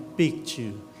handpicked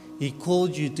you. He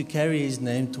called you to carry his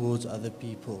name towards other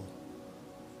people.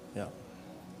 Yeah.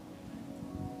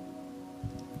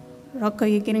 Rocco,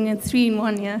 you're getting a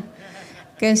 3-in-1 here.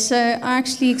 Okay, so I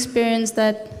actually experienced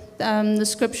that the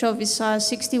scripture of Isaiah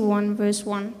 61 verse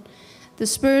 1. The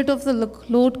Spirit of the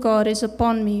Lord God is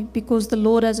upon me, because the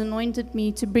Lord has anointed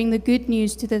me to bring the good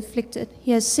news to the afflicted. He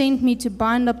has sent me to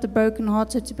bind up the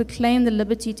brokenhearted, to proclaim the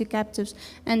liberty to captives,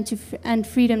 and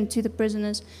freedom to the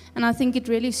prisoners. And I think it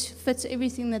really fits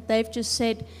everything that they've just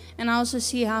said. And I also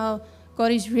see how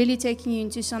God is really taking you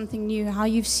into something new, how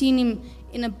you've seen him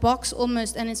in a box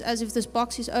almost, and it's as if this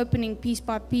box is opening piece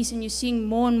by piece, and you're seeing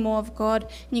more and more of God,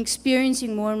 and you're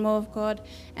experiencing more and more of God.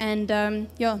 And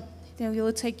He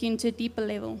will take you into a deeper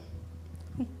level.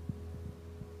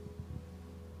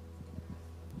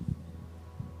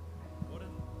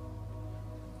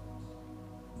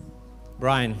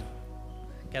 Brian,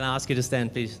 can I ask you to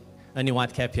stand, please? Only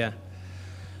white cap here.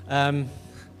 I'm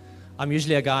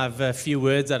usually a guy of a few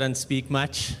words. I don't speak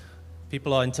much.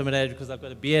 People are intimidated because I've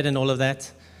got a beard and all of that.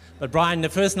 But Brian, the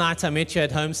first night I met you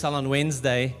at Home Cell on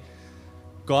Wednesday,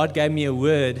 God gave me a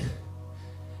word,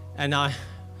 and I've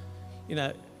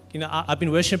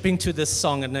been worshiping to this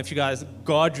song. I don't know if you guys,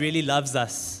 God really loves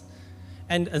us.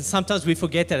 And sometimes we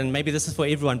forget that, and maybe this is for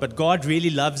everyone, but God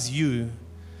really loves you.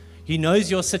 He knows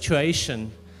your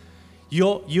situation.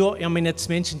 It's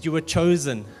mentioned you were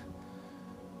chosen.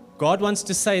 God wants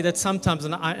to say that sometimes,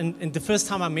 and the first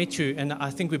time I met you, and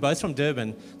I think we're both from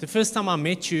Durban, the first time I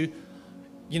met you,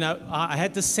 I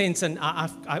had this sense, and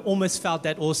I almost felt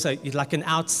that also, you're like an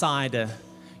outsider.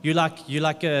 You're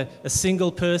like a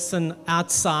single person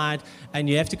outside, and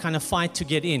you have to kind of fight to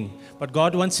get in. But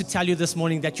God wants to tell you this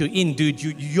morning that you're in, dude.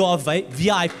 You are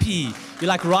VIP. You're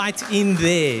like right in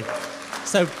there.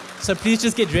 So please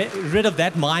just get rid of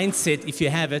that mindset if you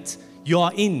have it. You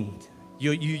are in.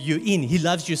 You're in. He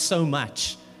loves you so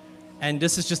much. And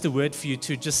this is just a word for you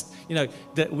to just,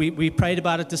 we prayed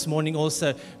about it this morning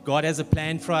also. God has a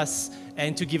plan for us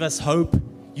and to give us hope.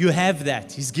 You have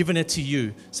that. He's given it to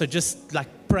you. So just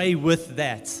pray with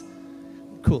that.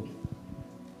 Cool.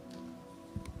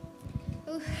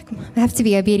 I have to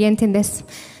be obedient in this.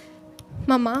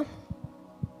 Mama,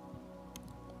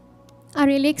 I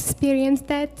really experienced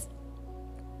that.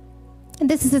 And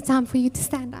this is a time for you to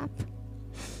stand up.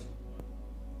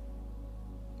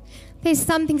 There's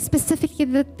something specifically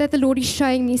that the Lord is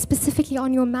showing me, specifically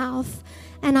on your mouth.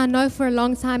 And I know for a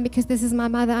long time, because this is my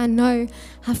mother, I know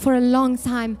for a long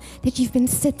time that you've been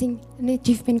sitting and that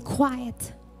you've been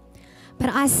quiet.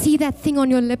 But I see that thing on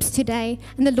your lips today,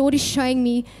 and the Lord is showing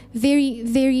me very,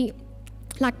 very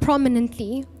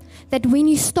prominently that when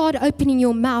you start opening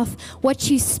your mouth, what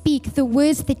you speak, the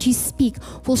words that you speak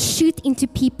will shoot into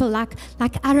people like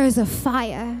arrows of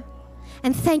fire.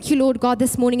 And thank you, Lord God,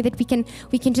 this morning that we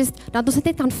can just, dat ons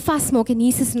dit kan vasmaak in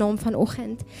Jesus' naam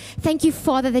vanoggend. Thank you,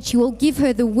 Father, that you will give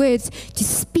her the words to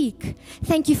speak.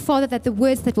 Thank you, Father, that the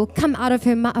words that will come out of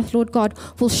her mouth, Lord God,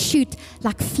 will shoot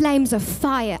like flames of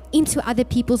fire into other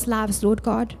people's lives, Lord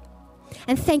God.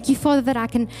 And thank you, Father, that I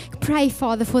can pray,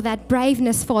 Father, for that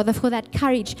braveness, Father, for that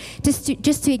courage, just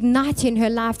to ignite you in her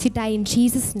life today in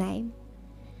Jesus' name.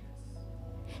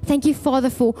 Thank you,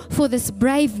 Father, for this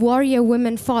brave warrior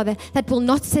woman, Father, that will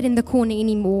not sit in the corner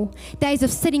anymore. Days of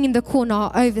sitting in the corner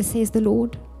are over, says the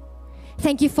Lord.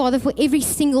 Thank you, Father, for every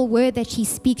single word that she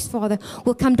speaks, Father,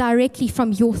 will come directly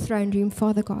from your throne room,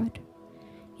 Father God.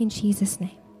 In Jesus'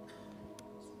 name.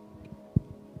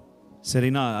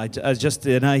 Serena,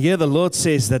 I hear the Lord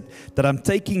says that I'm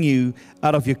taking you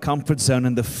out of your comfort zone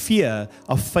and the fear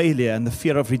of failure and the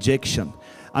fear of rejection.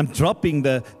 I'm dropping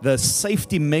the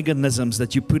safety mechanisms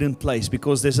that you put in place,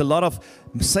 because there's a lot of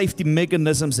safety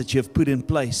mechanisms that you have put in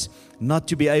place not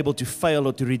to be able to fail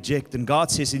or to reject. And God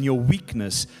says, in your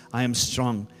weakness, I am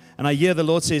strong. And I hear the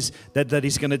Lord says that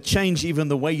He's going to change even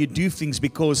the way you do things,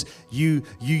 because you're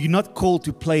not called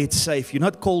to play it safe. You're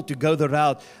not called to go the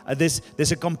route.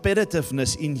 There's a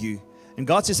competitiveness in you. And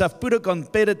God says, I've put a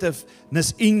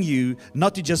competitiveness in you,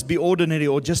 not to just be ordinary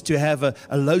or just to have a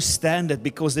low standard,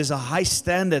 because there's a high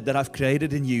standard that I've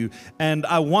created in you. And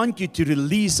I want you to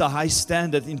release a high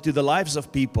standard into the lives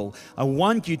of people. I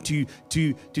want you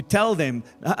to tell them,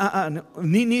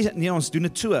 nie ons doen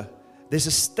dit so. There's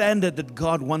a standard that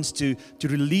God wants to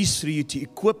release through you to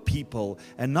equip people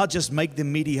and not just make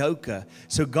them mediocre.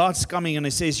 So God's coming and He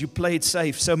says, you played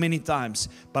safe so many times,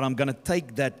 but I'm going to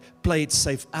take that play it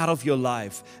safe out of your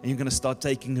life, and you're going to start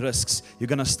taking risks. You're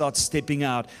going to start stepping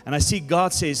out. And I see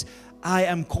God says, I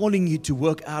am calling you to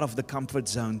work out of the comfort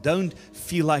zone. Don't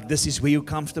feel like this is where you're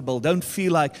comfortable. Don't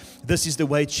feel like this is the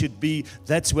way it should be.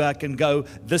 That's where I can go.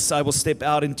 This I will step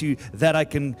out into. That I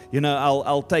can,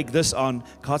 I'll take this on.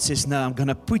 God says, no, I'm going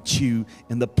to put you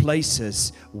in the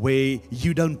places where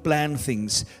you don't plan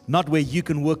things. Not where you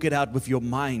can work it out with your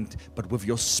mind, but with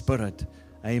your spirit.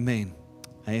 Amen.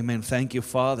 Amen. Thank you,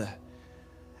 Father.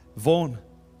 Vaughn,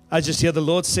 I just hear the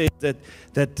Lord say that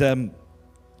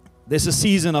there's a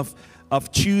season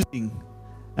of choosing,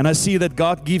 and I see that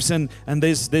God gives, and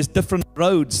there's different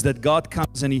roads that God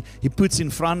comes and He puts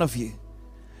in front of you,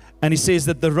 and He says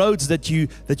that the roads that you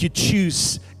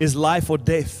choose is life or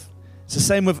death. It's the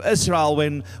same with Israel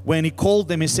when He called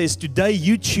them. He says, today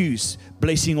you choose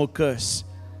blessing or curse,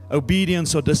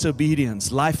 obedience or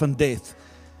disobedience, life and death.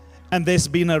 And there's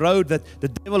been a road that the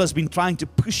devil has been trying to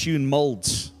push you in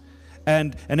molds.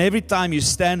 And every time you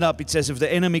stand up, it's as if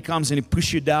the enemy comes and he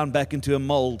pushes you down back into a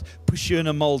mold, push you in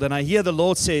a mold. And I hear the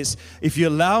Lord says, if you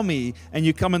allow me and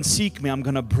you come and seek me, I'm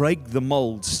going to break the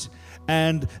molds.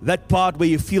 And that part where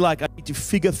you feel like I need to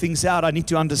figure things out, I need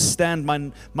to understand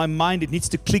my mind, it needs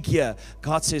to click here.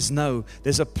 God says, no,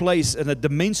 there's a place and a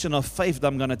dimension of faith that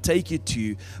I'm going to take you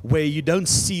to where you don't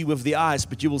see with the eyes,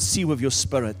 but you will see with your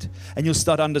spirit. And you'll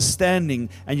start understanding,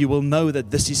 and you will know that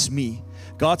this is me.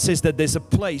 God says that there's a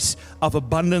place of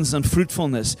abundance and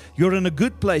fruitfulness. You're in a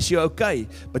good place, you're okay.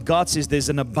 But God says there's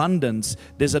an abundance,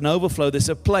 there's an overflow, there's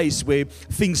a place where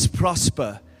things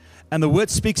prosper. And the word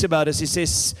speaks about it. He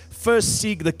says, first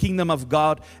seek the kingdom of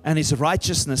God and His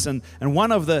righteousness. And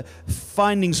one of the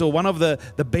findings, or one of the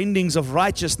bendings of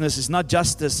righteousness, is not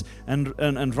justice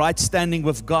and right standing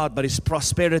with God, but His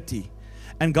prosperity.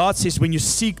 And God says, when you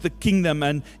seek the kingdom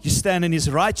and you stand in His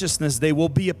righteousness, there will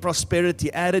be a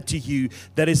prosperity added to you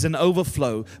that is an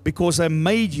overflow, because I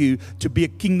made you to be a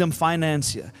kingdom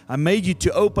financier. I made you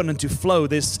to open and to flow.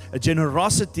 There's a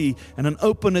generosity and an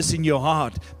openness in your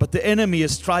heart. But the enemy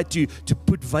has tried to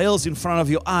put veils in front of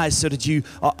your eyes so that you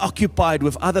are occupied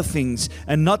with other things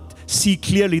and not see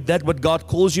clearly that what God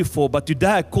calls you for. But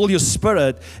today I call your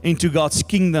spirit into God's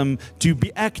kingdom to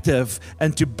be active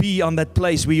and to be on that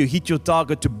place where you hit your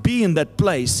target, to be in that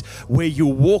place where you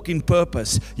walk in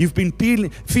purpose. You've been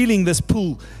feeling this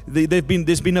pull.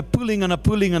 There's been a pulling and a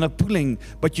pulling and a pulling,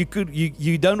 but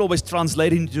you don't always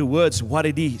translate into words what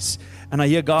it is. And I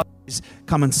hear God says,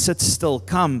 come and sit still,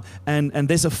 come, and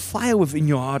there's a fire within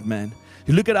your heart, man.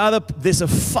 You look at there's a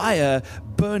fire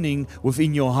burning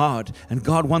within your heart, and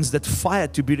God wants that fire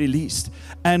to be released.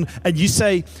 And you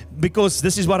say, because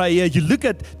this is what I hear, you look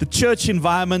at the church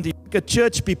environment, you look at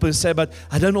church people and say, but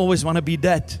I don't always want to be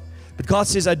that. But God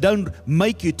says, I don't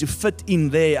make you to fit in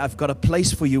there. I've got a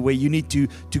place for you where you need to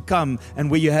come and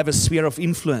where you have a sphere of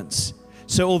influence.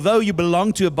 So although you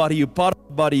belong to a body, you're part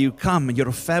of a body, you come and you're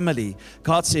a family,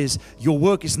 God says your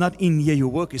work is not in here, your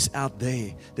work is out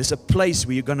there. There's a place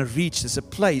where you're going to reach. There's a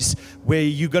place where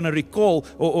you're going to recall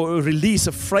or release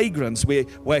a fragrance where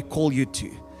I call you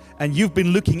to. And you've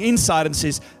been looking inside and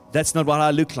says, that's not what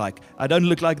I look like. I don't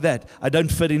look like that. I don't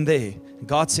fit in there.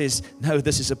 God says, no,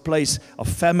 this is a place of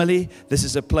family. This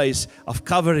is a place of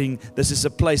covering. This is a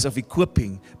place of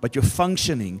equipping. But your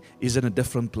functioning is in a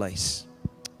different place.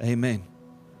 Amen.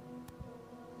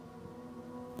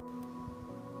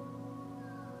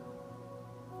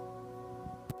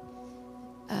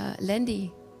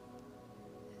 Lindy,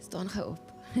 staan gou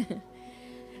op.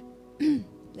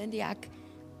 Lindy,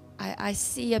 I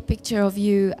see a picture of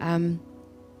you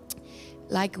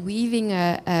like weaving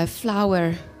a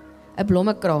flower, a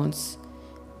blommekrans.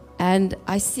 And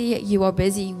I see you are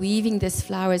busy weaving these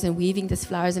flowers and weaving these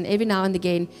flowers, and every now and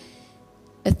again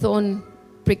a thorn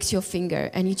pricks your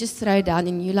finger and you just throw it down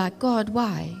and you're like, God,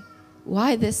 why?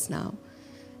 Why this now?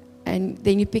 And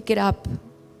then you pick it up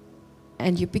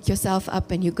and you pick yourself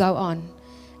up and you go on.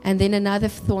 And then another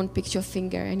thorn picks your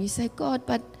finger and you say, God,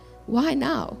 but why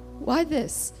now? Why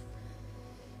this?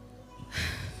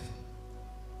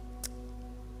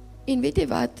 En weet jy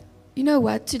wat? You know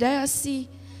what? Today I see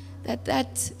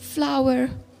that flower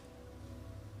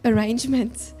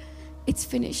arrangement, it's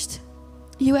finished.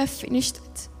 You have finished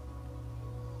it.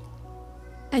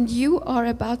 And you are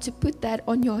about to put that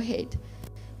on your head.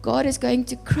 God is going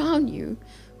to crown you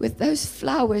with those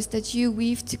flowers that you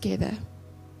weave together.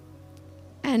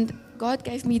 And God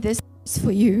gave me this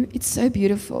for you. It's so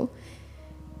beautiful.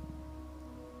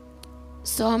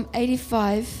 Psalm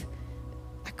 85,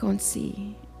 I can't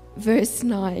see, verse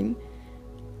 9.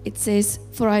 It says,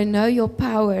 "For I know your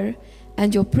power,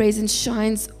 and your presence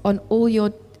shines on all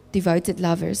your devoted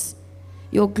lovers.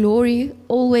 Your glory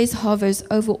always hovers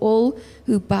over all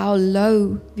who bow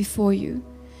low before you.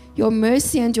 Your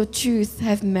mercy and your truth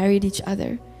have married each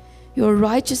other. Your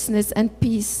righteousness and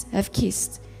peace have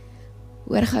kissed."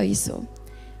 Hoor gou hierso.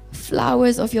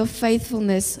 "Flowers of your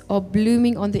faithfulness are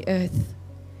blooming on the earth.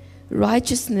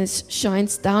 Righteousness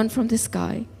shines down from the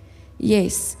sky.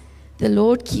 Yes, the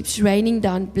Lord keeps raining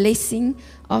down blessing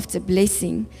after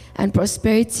blessing, and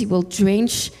prosperity will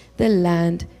drench the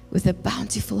land with a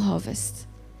bountiful harvest."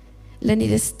 Linnie,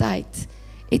 dis tyd,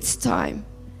 it's time.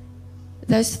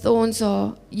 Those thorns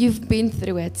are, you've been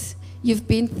through it. You've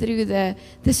been through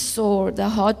the sore, the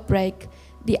heartbreak,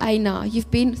 the aina. You've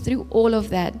been through all of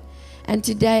that. And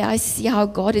today I see how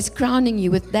God is crowning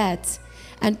you with that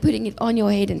and putting it on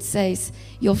your head and says,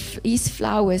 His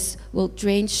flowers will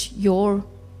drench your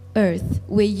earth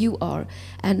where you are,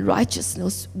 and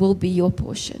righteousness will be your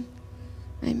portion.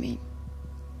 Amen.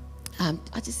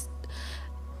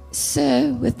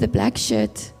 Sir with the black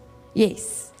shirt.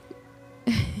 Yes.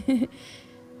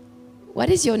 What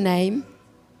is your name?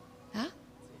 Huh?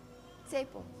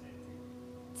 Tsepo.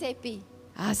 Tsepi.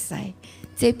 I say.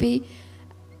 Tsepi.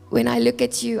 When I look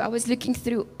at you, I was looking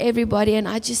through everybody and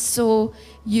I just saw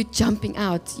you jumping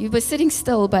out. You were sitting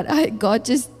still, but God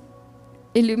just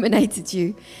illuminated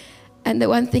you. And the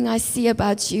one thing I see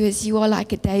about you is you are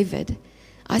like a David.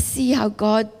 I see how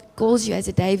God calls you as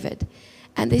a David.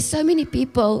 And there's so many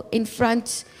people in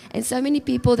front and so many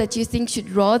people that you think should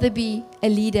rather be a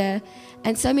leader,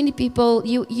 and so many people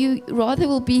you rather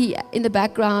will be in the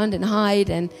background and hide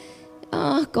and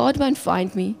God won't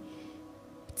find me.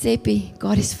 Tsepi,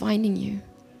 God is finding you.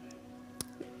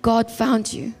 God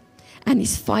found you and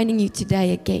He's finding you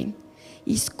today again.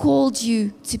 He's called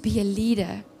you to be a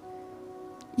leader.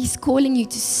 He's calling you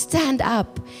to stand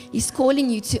up. He's calling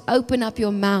you to open up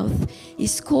your mouth.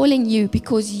 He's calling you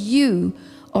because you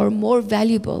are more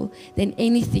valuable than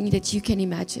anything that you can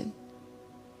imagine.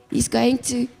 He's going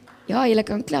to, julle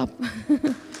kan klap.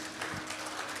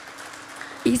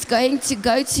 He's going to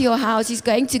go to your house. He's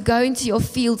going to go into your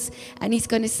fields and He's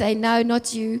going to say, no,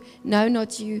 not you. No,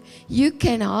 not you. You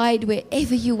can hide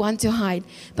wherever you want to hide.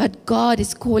 But God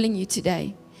is calling you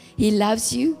today. He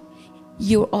loves you.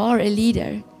 You are a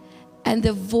leader. And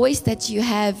the voice that you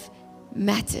have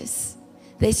matters.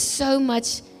 There's so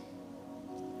much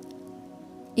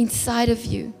inside of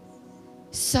you.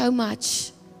 So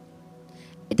much.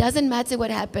 It doesn't matter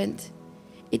what happened.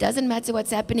 It doesn't matter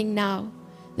what's happening now.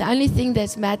 The only thing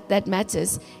that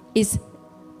matters is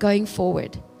going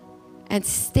forward and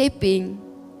stepping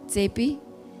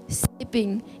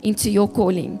into your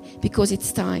calling, because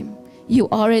it's time. You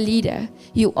are a leader.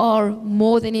 You are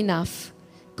more than enough.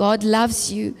 God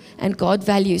loves you and God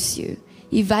values you.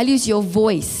 He values your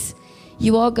voice.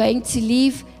 You are going to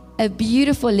leave a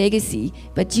beautiful legacy,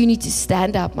 but you need to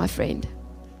stand up, my friend.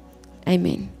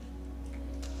 Amen.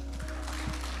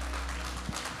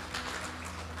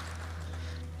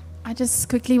 I just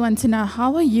quickly want to know,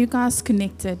 how are you guys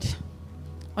connected?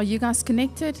 Are you guys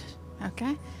connected?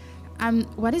 Okay.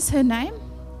 What is her name?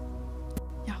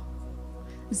 Yeah.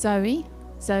 Zoe.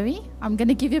 Zoe, I'm going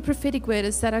to give you a prophetic word.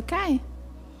 Is that okay?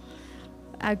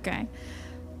 Okay.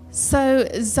 So,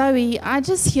 Zoe, I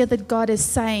just hear that God is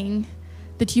saying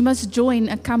that you must join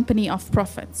a company of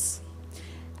prophets.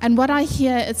 And what I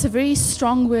hear, it's a very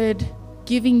strong word,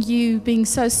 giving you, being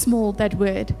so small, that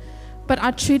word. But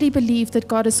I truly believe that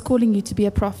God is calling you to be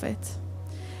a prophet.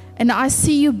 And I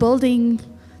see you building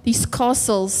these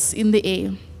castles in the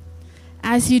air.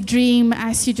 As you dream,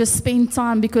 as you just spend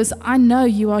time, because I know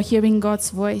you are hearing God's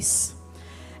voice.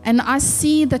 And I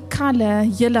see the color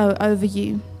yellow over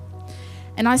you.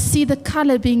 And I see the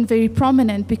color being very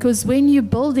prominent, because when you're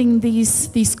building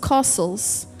these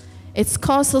castles, it's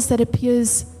castles that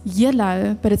appears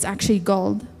yellow, but it's actually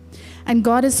gold. And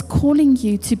God is calling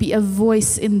you to be a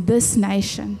voice in this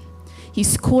nation.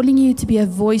 He's calling you to be a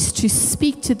voice to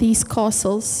speak to these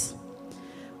castles.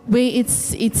 Where it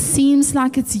seems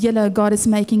like it's yellow, God is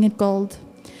making it gold.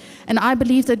 And I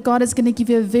believe that God is going to give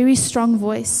you a very strong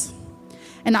voice.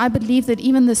 And I believe that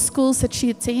even the schools that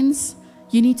she attends,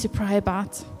 you need to pray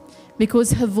about,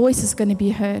 because her voice is going to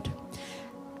be heard.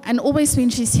 And always when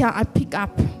she's here, I pick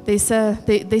up. There's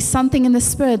something in the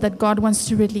spirit that God wants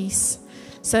to release.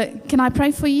 So can I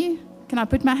pray for you? Can I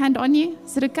put my hand on you?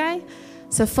 Is it okay?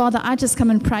 So, Father, I just come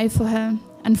and pray for her.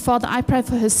 And, Father, I pray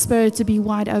for her spirit to be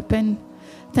wide open.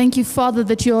 Thank you, Father,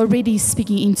 that you're already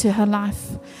speaking into her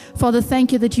life. Father,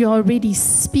 thank you that you're already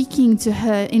speaking to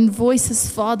her in voices,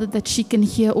 Father, that she can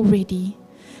hear already.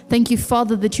 Thank you,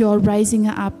 Father, that you are raising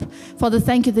her up. Father,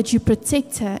 thank you that you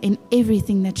protect her in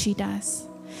everything that she does.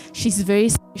 She's very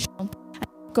special.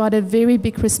 Got a very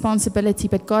big responsibility,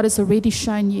 but God has already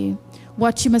shown you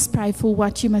what you must pray for,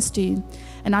 what you must do.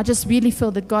 And I just really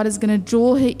feel that God is going to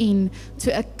draw her in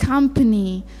to a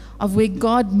company of where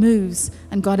God moves,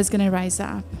 and God is going to raise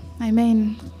her up.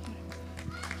 Amen.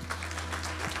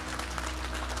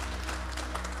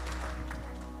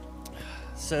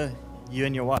 So, you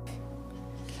and your wife,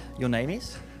 your name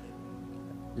is?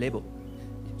 Lebo.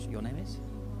 Your name is?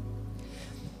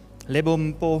 Lebo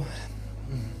Mpo.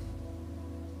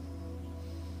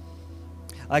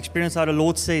 I experience how the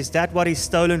Lord says, that what is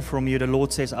stolen from you, the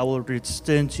Lord says, I will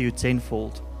return to you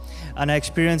tenfold. And I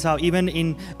experience how even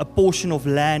in a portion of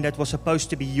land that was supposed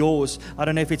to be yours, I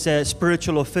don't know if it's a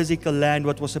spiritual or physical land,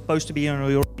 what was supposed to be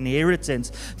your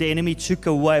inheritance, the enemy took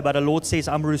away. But the Lord says,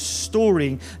 I'm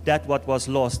restoring that what was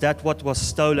lost, that what was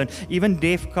stolen. Even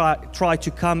death tried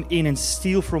to come in and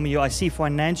steal from you. I see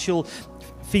financial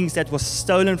things that was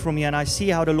stolen from you, and I see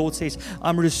how the Lord says,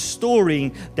 I'm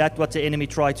restoring that what the enemy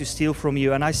tried to steal from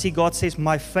you. And I see God says,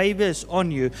 my favor is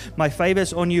on you. My favor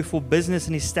is on you for business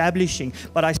and establishing.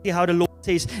 But I see how the Lord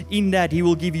says, in that He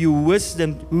will give you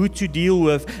wisdom who to deal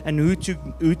with and who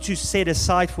to set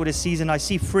aside for the season. I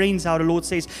see friends, how the Lord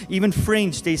says, even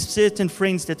friends, there's certain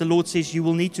friends that the Lord says you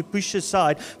will need to push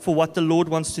aside for what the Lord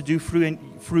wants to do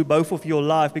through both of your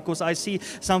life, because I see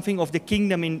something of the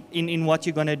kingdom in what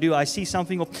you're going to do. I see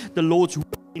something of the Lord's will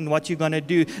in what you're going to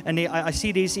do. And I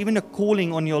see there's even a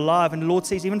calling on your life. And the Lord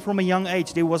says, even from a young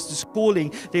age, there was this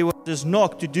calling, there was this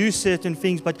knock to do certain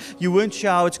things, but you weren't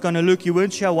sure how it's going to look. You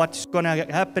weren't sure what's going to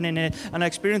happen. And I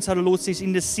experience how the Lord says,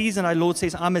 in this season, the Lord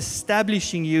says, I'm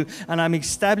establishing you, and I'm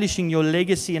establishing your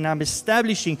legacy, and I'm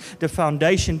establishing the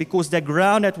foundation, because the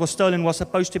ground that was stolen was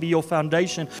supposed to be your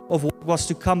foundation of what was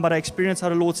to come. But I experience how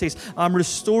the Lord says, I'm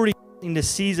restoring in the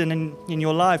season and in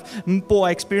your life.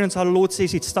 I experience how the Lord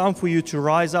says, it's time for you to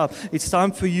rise up. It's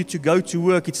time for you to go to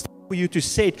work. It's time for you to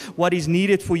set what is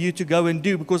needed for you to go and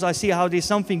do, because I see how there's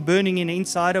something burning in the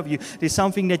inside of you. There's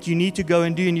something that you need to go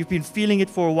and do, and you've been feeling it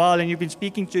for a while, and you've been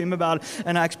speaking to Him about it.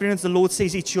 And I experience the Lord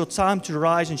says, it's your time to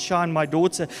rise and shine, my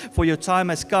daughter, for your time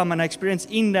has come. And I experience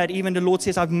in that, even the Lord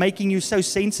says, I'm making you so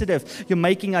sensitive.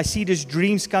 I see these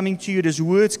dreams coming to you, these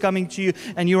words coming to you,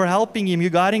 and you're helping Him,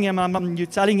 you're guiding Him, you're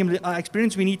telling Him, I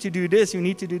experience we need to do this, you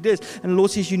need to do this. And the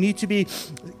Lord says, you need to be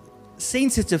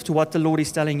sensitive to what the Lord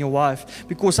is telling your wife,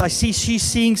 because I see she's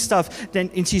seeing stuff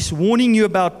and she's warning you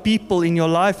about people in your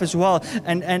life as well,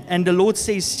 and the Lord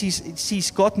says she's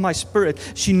got my spirit,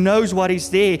 she knows what is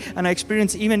there. And I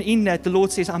experience even in that the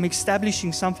Lord says, I'm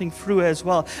establishing something through her as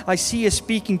well. I see her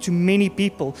speaking to many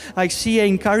people, I see her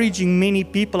encouraging many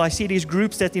people, I see these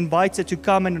groups that invite her to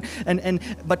come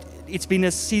but it's been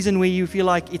a season where you feel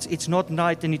like it's not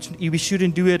right and we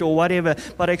shouldn't do it or whatever.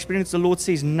 But I experience the Lord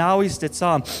says, now is the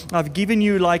time. I've given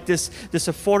you like this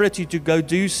authority to go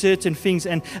do certain things.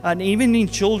 And even in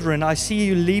children, I see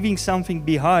you leaving something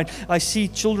behind. I see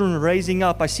children raising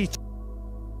up. I see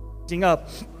raising up.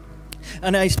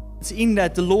 And it's in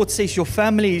that the Lord says your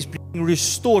family is being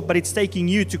restored, but it's taking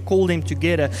you to call them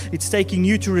together. It's taking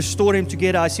you to restore them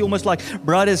together. I see almost like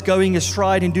brothers going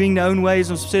astride and doing their own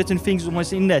ways of certain things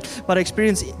almost in that. But I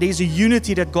experience there's a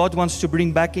unity that God wants to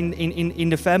bring back in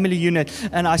the family unit.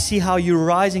 And I see how you're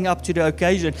rising up to the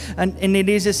occasion. And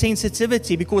there's a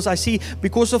sensitivity, because I see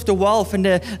because of the wealth and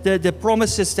the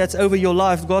promises that's over your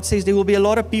life, God says there will be a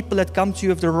lot of people that come to you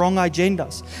with the wrong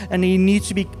agendas. And you need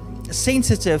to be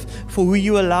sensitive for who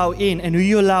you allow in and who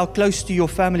you allow close to your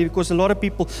family, because a lot of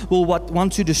people will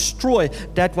want to destroy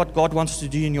that what God wants to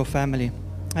do in your family.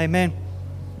 Amen.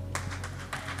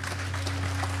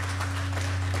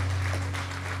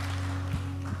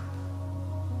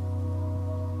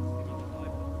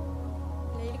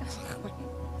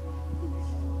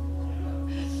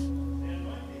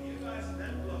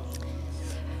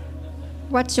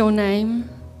 What's your name?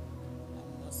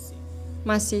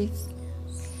 Massive.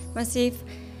 Massive,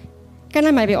 can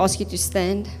I maybe ask you to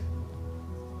stand?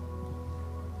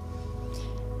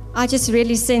 I just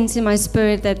really sense in my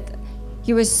spirit that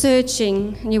you were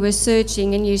searching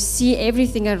and you see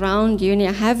everything around you and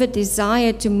you have a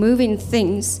desire to move in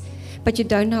things, but you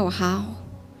don't know how.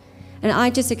 And I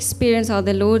just experience how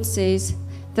the Lord says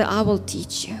that I will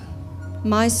teach you.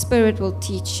 My spirit will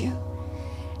teach you.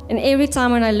 And every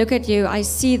time when I look at you, I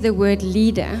see the word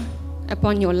leader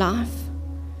upon your life.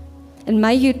 And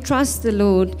may you trust the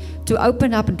Lord to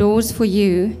open up doors for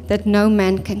you that no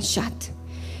man can shut.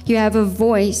 You have a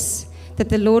voice that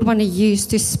the Lord wants to use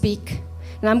to speak.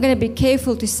 And I'm going to be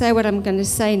careful to say what I'm going to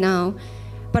say now,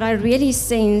 but I really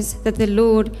sense that the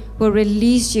Lord will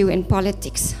release you in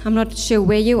politics. I'm not sure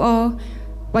where you are,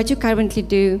 what you currently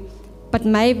do, but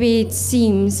maybe it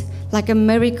seems like a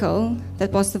miracle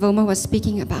that Pastor Wilma was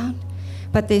speaking about.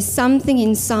 But there's something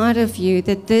inside of you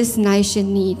that this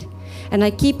nation needs. And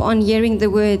I keep on hearing the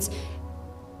words,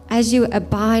 as you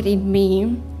abide in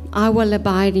me, I will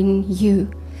abide in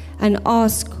you. And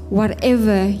ask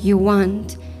whatever you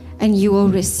want, and you will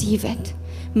receive it.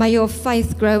 May your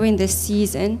faith grow in this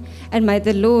season, and may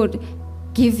the Lord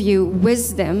give you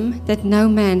wisdom that no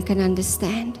man can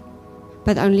understand,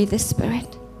 but only the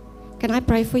Spirit. Can I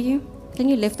pray for you? Can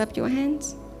you lift up your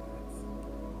hands?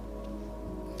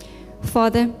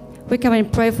 Father, we come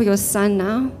and pray for your son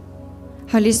now.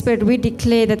 Holy Spirit, we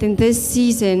declare that in this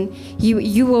season,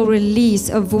 you will release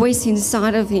a voice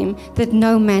inside of him that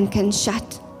no man can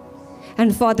shut.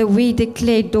 And Father, we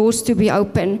declare doors to be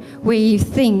open where you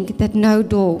think that no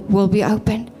door will be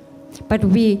opened. But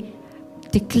we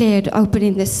declare it open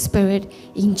in the Spirit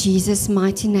in Jesus'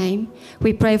 mighty name.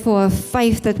 We pray for a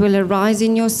faith that will arise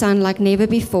in your Son like never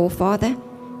before, Father.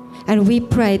 And we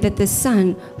pray that the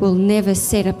sun will never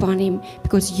set upon him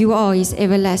because you are his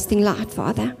everlasting light,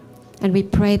 Father. And we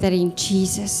pray that in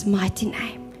Jesus' mighty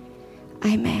name.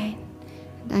 Amen.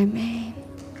 Amen.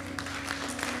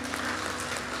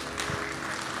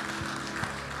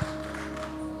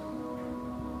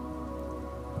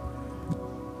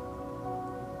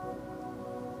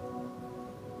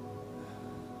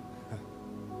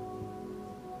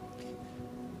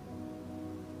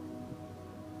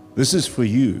 This is for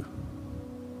you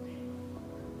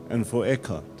and for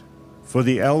Eckhart, for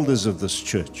the elders of this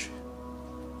church.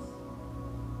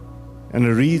 And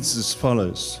it reads as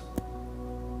follows: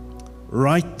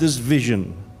 write this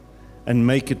vision and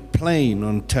make it plain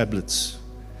on tablets,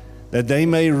 that they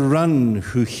may run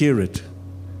who hear it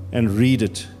and read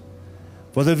it.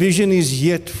 For the vision is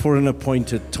yet for an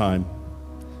appointed time,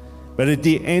 but at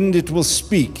the end it will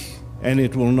speak and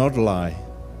it will not lie.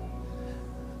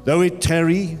 Though it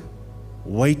tarry,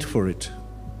 wait for it,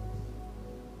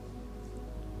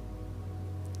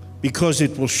 because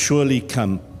it will surely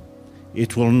come.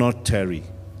 It will not tarry.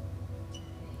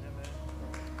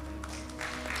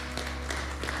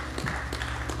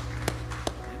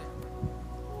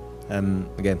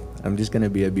 Again, I'm just going to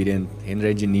be obedient.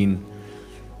 Henry, Janine,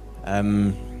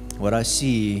 what I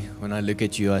see when I look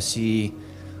at you, I see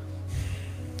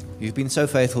you've been so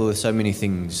faithful with so many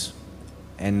things.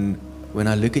 And when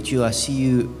I look at you, I see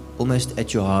you almost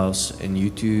at your house and you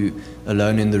two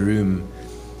alone in the room.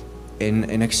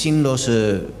 And ek sien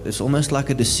it's almost like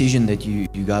a decision that you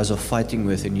guys are fighting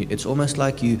with, and it's almost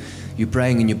like you're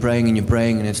praying and you're praying and you're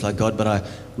praying, and it's like, God, but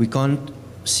we can't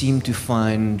seem to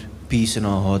find peace in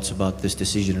our hearts about this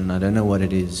decision, and I don't know what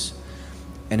it is.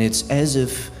 And it's as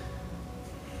if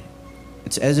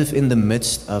in the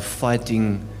midst of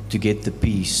fighting to get the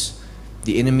peace,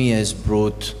 the enemy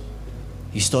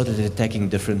he started attacking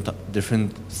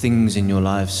different things in your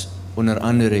lives, onder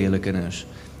andere julle kinders.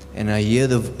 And I hear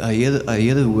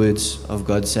the words of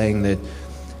God saying that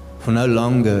for no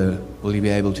longer will He be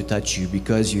able to touch you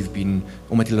because you've been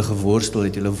omdat julle geworstel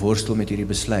het, julle worstel met hierdie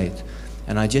besluit.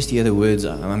 And I just hear the words.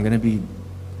 I'm going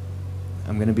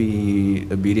to be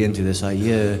obedient to this. I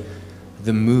hear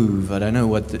the move. I don't know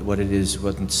what it is,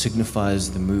 what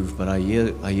signifies the move, but I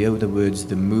hear the words.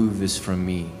 The move is from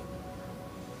me.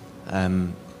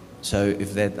 So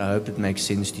I hope it makes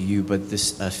sense to you, but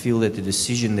I feel that the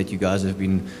decision that you guys have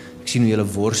been, ek sien hoe julle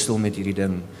worstel met hierdie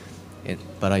ding,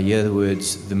 but I hear the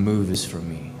words, the move is from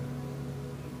me.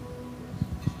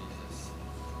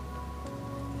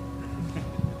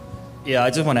 Yeah,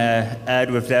 I just want to add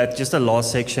with that, just the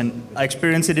last section. I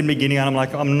experienced it in the beginning, and I'm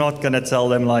like, I'm not going to tell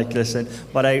them, like, listen.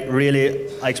 But I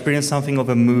experienced something of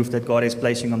a move that God is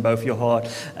placing on both your heart.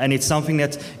 And it's something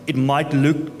that it might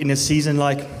look in a season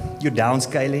like you're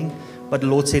downscaling, but the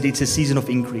Lord said it's a season of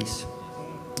increase.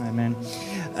 Amen.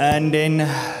 And then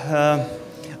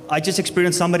I just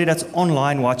experienced somebody that's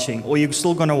online watching, or you're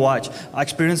still going to watch. I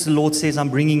experienced the Lord says, I'm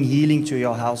bringing healing to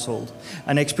your household.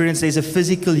 And I experienced there's a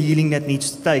physical healing that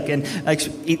needs to take. And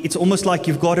it's almost like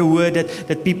you've got a word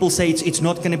that people say it's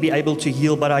not going to be able to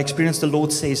heal. But I experienced the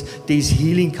Lord says, there's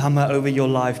healing coming over your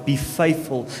life. Be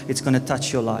faithful. It's going to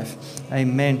touch your life.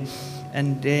 Amen.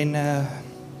 And then,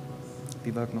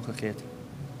 wie wou ek nog gegee het?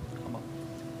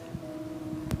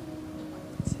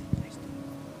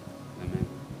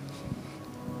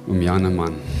 Jana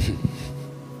man.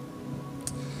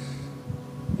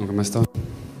 Mag ik maar staan?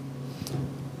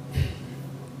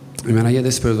 And when I hear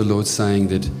the Spirit of the Lord saying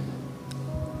that,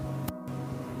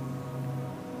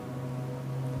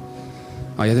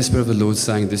 I hear the Spirit of the Lord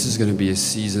saying this is going to be a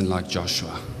season like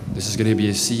Joshua. This is going to be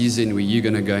a season where you're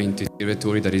going to go into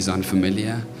territory that is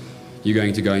unfamiliar. You're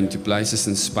going to go into places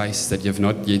and spaces that you have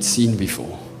not yet seen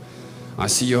before. I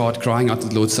see your heart crying out to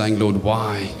the Lord, saying, Lord,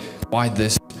 why? Why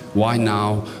this? Why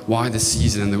now? Why this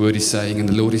season? And the Word is saying, and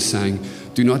the Lord is saying,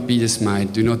 do not be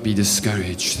dismayed. Do not be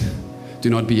discouraged. Do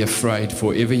not be afraid. For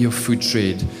wherever your foot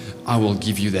tread, I will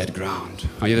give you that ground.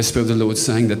 I hear the Spirit of the Lord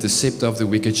saying that the scepter of the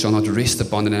wicked shall not rest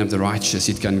upon the land of the righteous.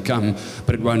 It can come,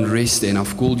 but it won't rest there. And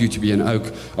I've called you to be an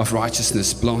oak of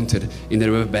righteousness planted in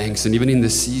the river banks. And even in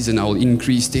this season, I will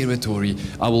increase territory.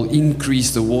 I will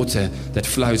increase the water that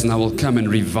flows, and I will come and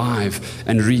revive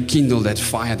and rekindle that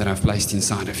fire that I've placed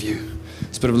inside of you.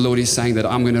 The Spirit of the Lord is saying that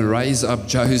I'm going to raise up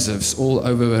Josephs all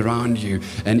over around you.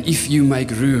 And if you make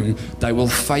room, they will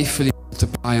faithfully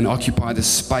multiply and occupy the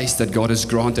space that God has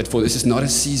granted. For this is not a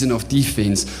season of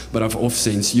defense, but of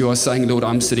offense. You are saying, Lord,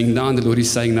 I'm sitting down. The Lord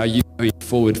is saying, now you're going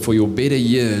forward, for your better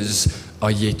years are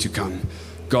yet to come.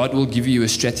 God will give you a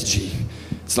strategy.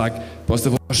 It's like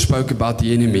Pastor Vosh spoke about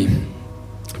the enemy.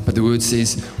 But the Word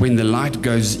says, when the light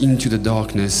goes into the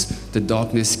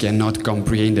darkness cannot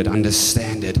comprehend it,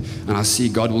 understand it. And I see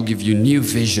God will give you new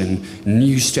vision,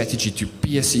 new strategy to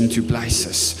pierce into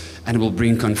places. And it will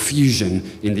bring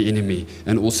confusion in the enemy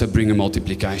and also bring a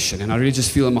multiplication. And I really just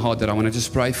feel in my heart that I want to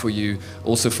just pray for you,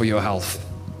 also for your health.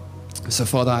 So,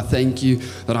 Father, I thank you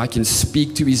that I can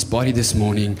speak to his body this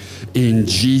morning in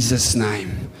Jesus'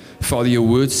 name. Father, your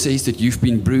word says that you've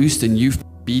been bruised and you've been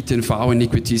beaten for our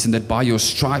iniquities, and that by your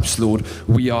stripes, Lord,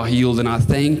 we are healed. And I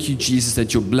thank you, Jesus,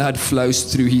 that your blood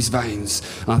flows through his veins.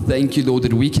 I thank you, Lord,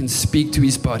 that we can speak to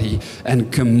his body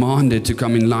and command it to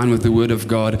come in line with the word of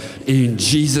God. In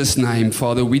Jesus' name,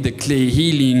 Father, we declare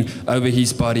healing over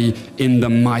his body in the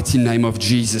mighty name of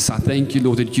Jesus. I thank you,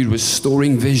 Lord, that you're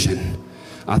restoring vision.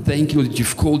 I thank you, Lord, that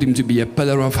you've called him to be a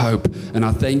pillar of hope. And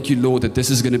I thank you, Lord, that this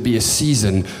is going to be a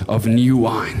season of new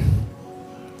wine.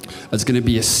 It's going to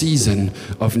be a season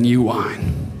of new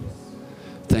wine.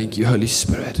 Thank you, Holy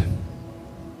Spirit.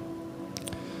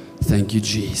 Thank you,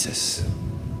 Jesus.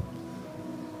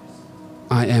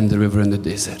 I am the river in the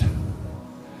desert,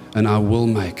 and I will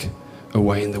make a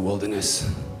way in the wilderness.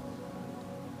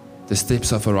 The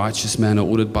steps of a righteous man are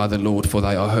ordered by the Lord, for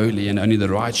they are holy, and only the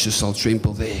righteous shall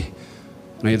trample there.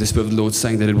 And I hear the Spirit of the Lord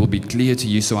saying that it will be clear to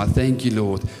you. So I thank you,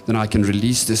 Lord, that I can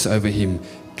release this over him.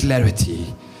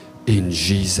 Clarity in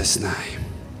Jesus' name.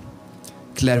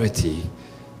 Clarity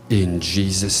in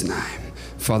Jesus' name.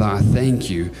 Father, I thank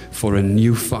you for a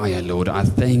new fire, Lord. I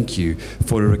thank you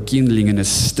for a rekindling and a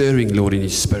stirring, Lord, in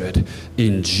his spirit,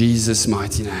 in Jesus'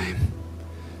 mighty name.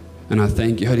 And I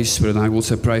thank you, Holy Spirit, and I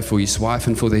also pray for his wife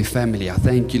and for their family. I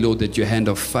thank you, Lord, that your hand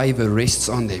of favor rests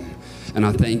on them. And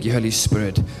I thank you, Holy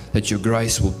Spirit, that your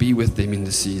grace will be with them in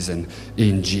the season,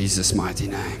 in Jesus' mighty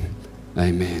name.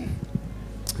 Amen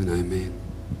and amen.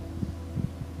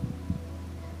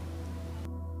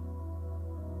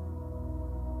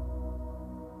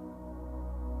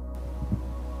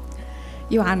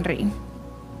 Johanri.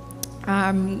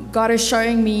 God is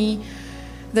showing me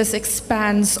this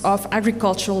expanse of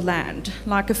agricultural land,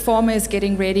 like a farmer is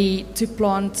getting ready to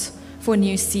plant for a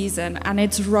new season, and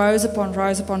it's rows upon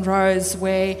rows upon rows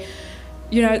where,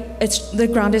 you know, the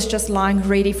ground is just lying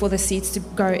ready for the seeds to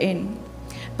go in.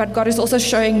 But God is also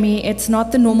showing me it's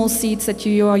not the normal seeds that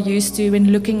you are used to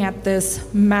when looking at this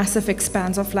massive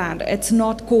expanse of land. It's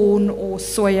not corn or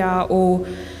soya or,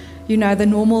 you know, the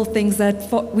normal things that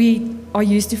we are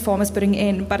used to farmers putting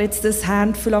in, but it's this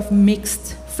handful of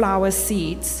mixed flower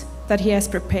seeds that he has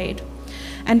prepared.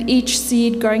 And each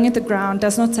seed going in the ground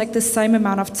does not take the same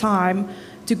amount of time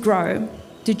to grow,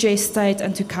 to gestate,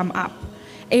 and to come up.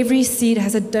 Every seed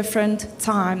has a different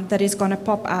time that is going to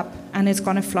pop up and it's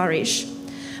going to flourish.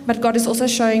 But God is also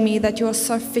showing me that you are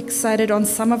so fixated on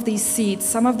some of these seeds,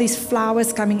 some of these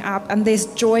flowers coming up, and there's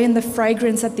joy in the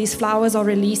fragrance that these flowers are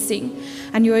releasing.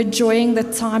 And you're enjoying the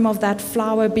time of that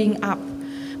flower being up.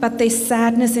 But there's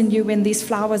sadness in you when these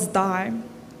flowers die.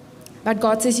 But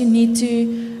God says you need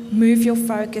to move your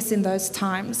focus in those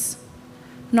times.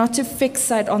 Not to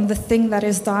fixate on the thing that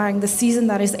is dying, the season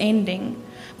that is ending,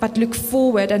 but look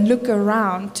forward and look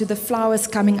around to the flowers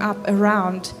coming up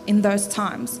around in those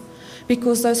times.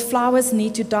 Because those flowers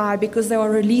need to die, because they are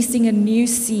releasing a new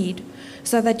seed,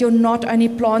 so that you're not only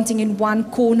planting in one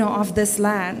corner of this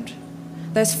land.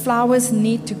 Those flowers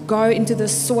need to go into the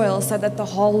soil so that the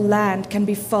whole land can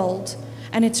be filled.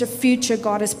 And it's a future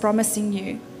God is promising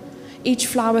you. Each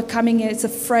flower coming in, it's a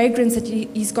fragrance that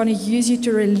He's going to use you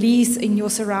to release in your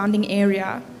surrounding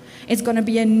area. It's going to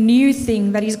be a new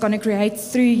thing that He's going to create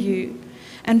through you.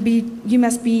 And you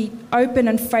must be open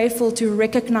and faithful to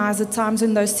recognize the times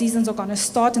when those seasons are going to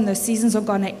start and those seasons are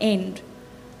going to end.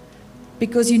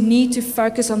 Because you need to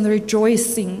focus on the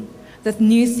rejoicing, the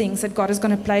new things that God is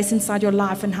going to place inside your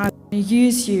life and how He's going to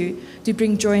use you to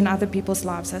bring joy in other people's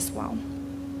lives as well.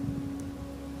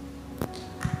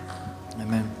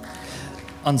 Amen.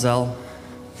 Anzel,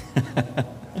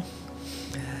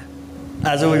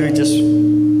 as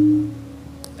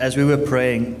we were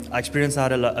praying, I experienced how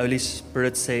the Holy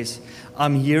Spirit says,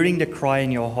 I'm hearing the cry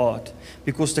in your heart.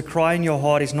 Because the cry in your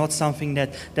heart is not something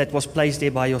that was placed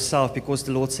there by yourself, because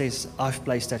the Lord says, I've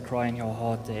placed that cry in your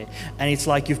heart there. And it's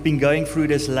like you've been going through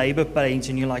this labor pains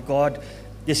and you're like, God,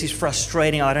 this is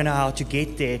frustrating. I don't know how to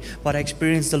get there. But I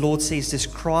experienced the Lord says this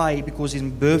cry because He's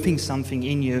birthing something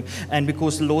in you. And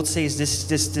because the Lord says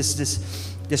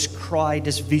this cry,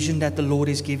 this vision that the Lord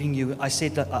is giving you, I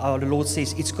said that the Lord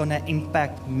says it's going to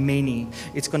impact many.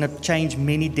 It's going to change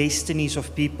many destinies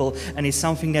of people. And it's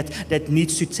something that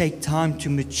needs to take time to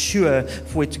mature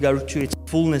for it to go to its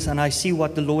fullness. And I see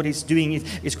what the Lord is doing.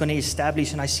 It's going to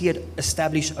establish, and I see it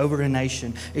establish over a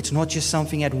nation. It's not just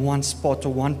something at one spot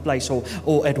or one place or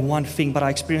at one thing, but I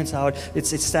experience how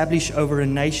it's established over a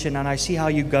nation. And I see how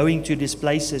you're going to these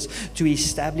places to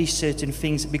establish certain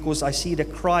things, because I see the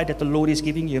cry that the Lord is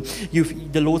giving you.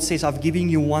 The Lord says, I've given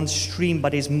you one stream,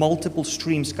 but there's multiple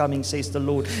streams coming, says the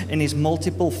Lord. And there's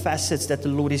multiple facets that the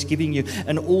Lord is giving you.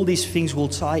 And all these things will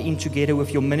tie in together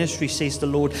with your ministry, says the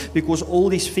Lord. Because all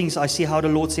these things, I see how the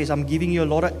Lord says, I'm giving you a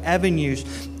lot of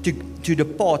avenues to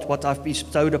depart what I've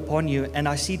bestowed upon you. And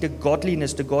I see the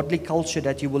godliness, the godly culture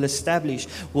that you will establish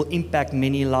will impact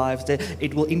many lives.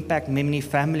 It will impact many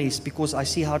families, because I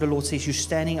see how the Lord says you're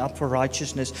standing up for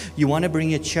righteousness. You want to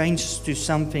bring a change to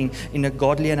something in a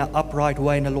godly and an upright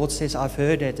way. And the Lord says, I've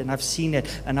heard it and I've seen it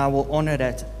and I will honor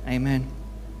that. Amen.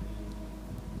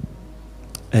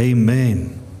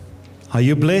 Amen. Are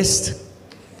you blessed?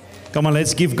 Come on,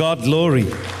 let's give God glory.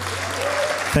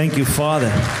 Thank you,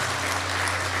 Father.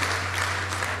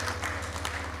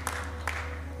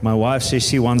 My wife says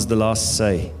she wants the last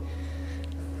say.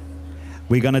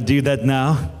 We're going to do that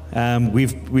now.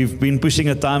 We've been pushing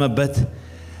a time a bit.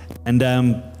 And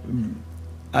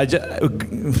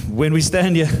when we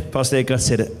stand here, Pastor Eckhart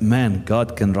said, man,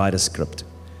 God can write a script.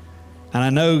 And I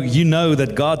know you know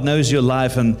that God knows your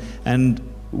life, and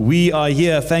we are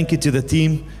here. Thank you to the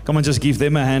team. Come on, just give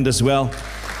them a hand as well.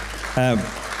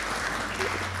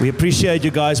 We appreciate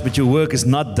you guys, but your work is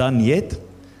not done yet.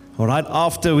 All right,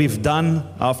 after we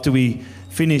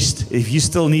finished, if you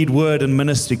still need word and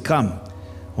ministry, come.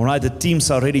 All right, the teams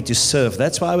are ready to serve.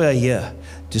 That's why we're here,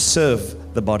 to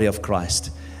serve the body of Christ.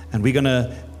 And we're going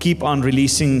to keep on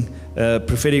releasing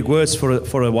prophetic words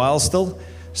for a while still.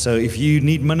 So if you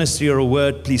need ministry or a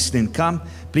word, please then come.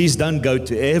 Please don't go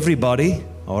to everybody,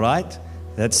 all right?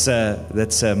 That's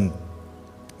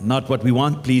not what we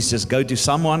want. Please just go to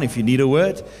someone if you need a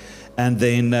word, and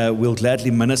then we'll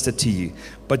gladly minister to you.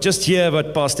 But just hear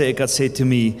what Pastor Eckhart said to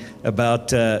me about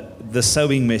the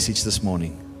sowing message this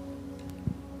morning.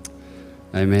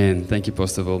 Amen. Thank you,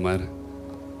 Pastor Wilmar.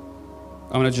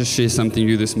 I want to just share something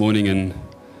with you this morning. And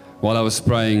while I was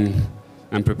praying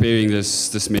and preparing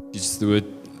this message, the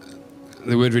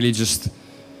word really just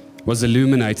was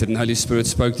illuminated, and the Holy Spirit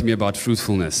spoke to me about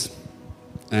fruitfulness.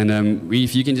 And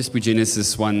if you can just put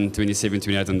Genesis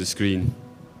 1:27-28 on the screen.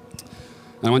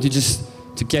 I want you just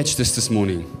to catch this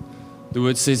morning. The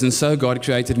word says, and so God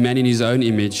created man in His own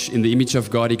image. In the image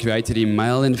of God He created him,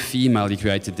 male and female He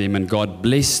created them. And God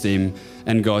blessed them,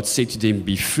 and God said to them,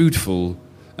 be fruitful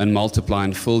and multiply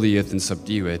and fill the earth and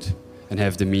subdue it, and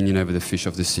have dominion over the fish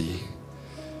of the sea.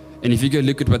 And if you go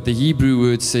look at what the Hebrew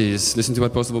word says, listen to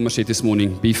what Pastor Wilmar said this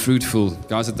morning, be fruitful.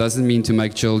 Guys, it doesn't mean to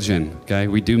make children, okay?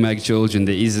 We do make children,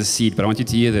 there is a seed, but I want you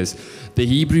to hear this. The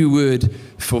Hebrew word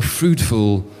for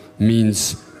fruitful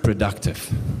means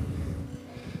productive.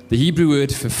 The Hebrew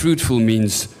word for fruitful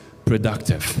means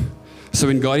productive. So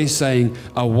when God is saying,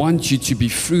 I want you to be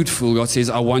fruitful, God says,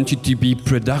 I want you to be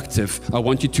productive. I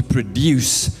want you to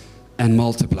produce and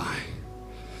multiply.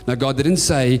 Now, God didn't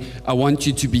say, I want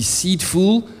you to be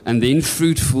seedful and then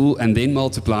fruitful and then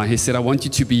multiply. He said, I want you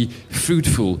to be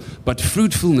fruitful. But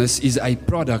fruitfulness is a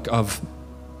product of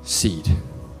seed.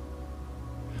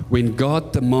 When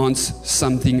God demands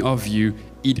something of you,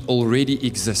 it already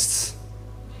exists.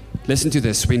 Listen to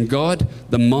this. When God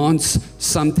demands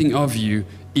something of you,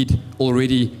 it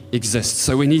already exists.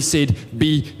 So when He said,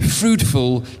 be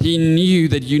fruitful, He knew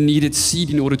that you needed seed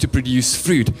in order to produce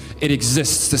fruit. It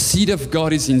exists. The seed of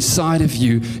God is inside of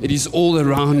you. It is all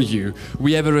around you.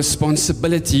 We have a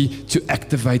responsibility to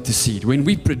activate the seed. When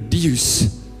we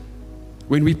produce,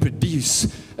 when we produce,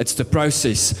 it's the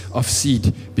process of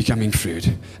seed becoming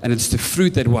fruit. And it's the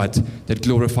fruit that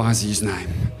glorifies His name.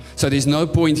 So there's no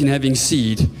point in having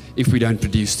seed if we don't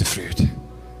produce the fruit.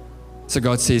 So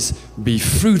God says, be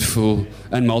fruitful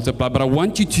and multiply. But I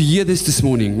want you to hear this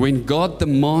morning. When God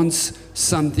demands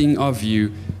something of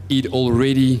you, it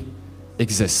already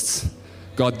exists.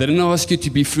 God didn't ask you to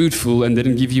be fruitful and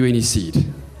didn't give you any seed.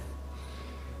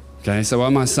 Okay, so why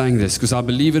am I saying this? Because I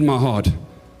believe in my heart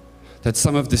that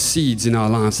some of the seeds in our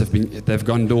lives they've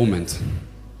gone dormant.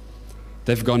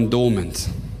 They've gone dormant.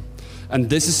 And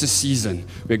this is a season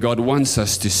where God wants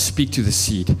us to speak to the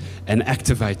seed and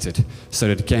activate it so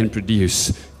that it can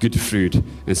produce good fruit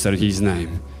and so that His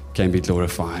name can be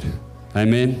glorified.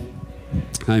 Amen?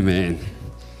 Amen.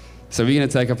 So we're going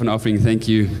to take up an offering. Thank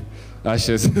you,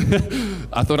 ushers.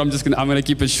 I thought I'm going to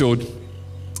keep it short.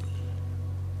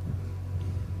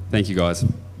 Thank you, guys.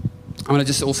 I'm going to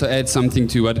just also add something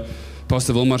to what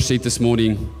Pastor Wilmar said this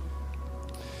morning.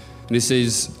 And it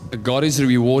says, God is the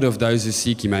rewarder of those who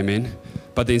seek Him, amen.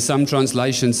 But then some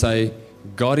translations say,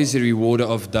 God is the rewarder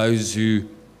of those who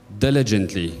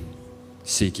diligently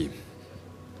seek Him.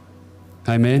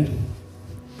 Amen.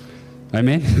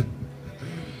 Amen.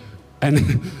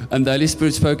 And the Holy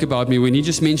Spirit spoke about me when He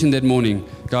just mentioned that morning,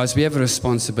 guys, we have a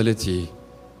responsibility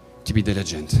to be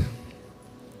diligent.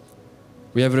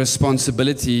 We have a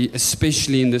responsibility,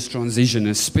 especially in this transition,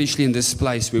 especially in this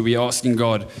place where we're asking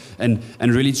God and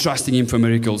really trusting Him for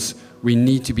miracles. We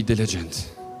need to be diligent.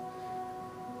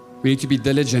 We need to be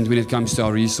diligent when it comes to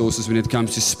our resources, when it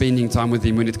comes to spending time with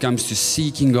Him, when it comes to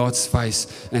seeking God's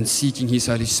face and seeking His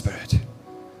Holy Spirit.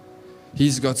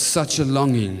 He's got such a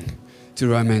longing to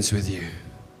romance with you.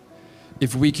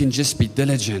 If we can just be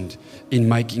diligent in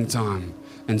making time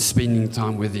and spending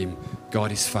time with Him,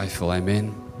 God is faithful.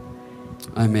 Amen.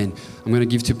 Amen. I'm going to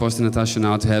give to Pastor Natasha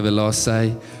now to have a last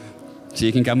say. So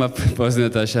you can come up, Pastor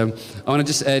Natasha. I want to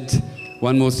just add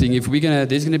one more thing. There's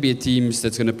going to be a team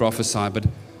that's going to prophesy, but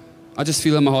I just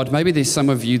feel in my heart, maybe there's some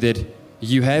of you that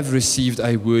you have received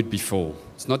a word before.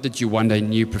 It's not that you want a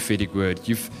new prophetic word.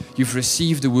 You've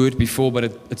received the word before, but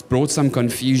it's brought some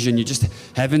confusion. You just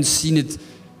haven't seen it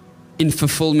in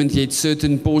fulfillment yet.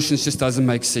 Certain portions just doesn't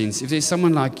make sense. If there's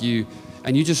someone like you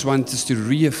and you just want us to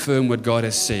reaffirm what God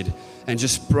has said and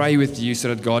just pray with you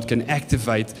so that God can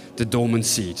activate the dormant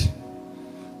seed,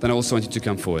 then I also want you to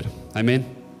come forward.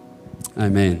 Amen?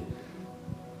 Amen.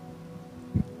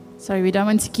 Sorry, we don't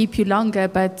want to keep you longer,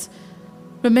 but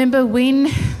remember when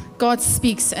God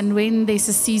speaks and when there's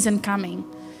a season coming,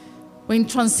 when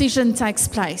transition takes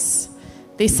place,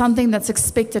 there's something that's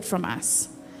expected from us.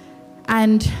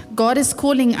 And God is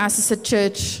calling us as a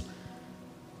church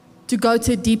to go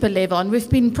to a deeper level. And we've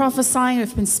been prophesying,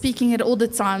 we've been speaking it all the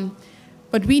time,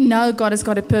 but we know God has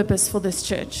got a purpose for this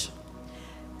church.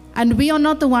 And we are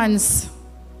not the ones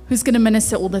who's going to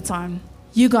minister all the time.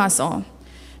 You guys are.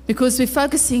 Because we're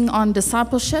focusing on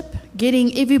discipleship,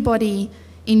 getting everybody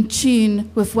in tune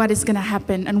with what is going to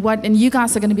happen and you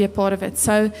guys are going to be a part of it.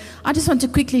 So I just want to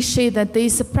quickly share that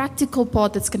there's a practical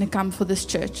part that's going to come for this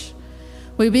church,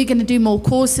 where we're going to do more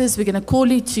courses. We're going to call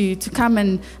you to come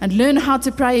and learn how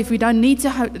to pray. If we don't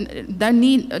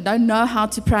know how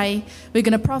to pray, we're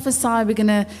going to prophesy. We're going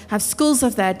to have schools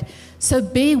of that. So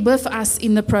bear with us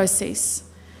in the process.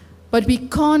 But we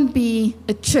can't be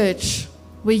a church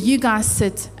where you guys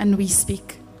sit and we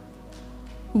speak.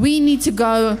 We need to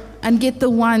go and get the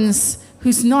ones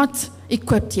who's not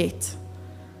equipped yet.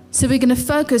 So we're going to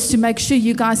focus to make sure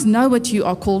you guys know what you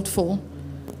are called for.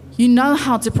 You know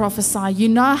how to prophesy. You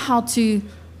know how to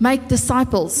make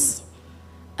disciples.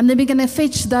 And then we're going to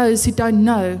fetch those who don't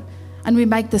know, and we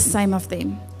make the same of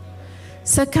them.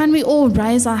 So can we all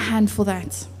raise our hand for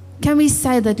that? Can we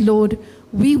say that, Lord,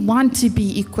 we want to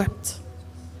be equipped.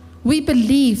 We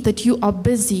believe that you are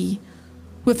busy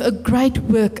with a great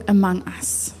work among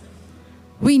us.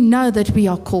 We know that we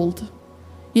are called.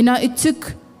 You know, it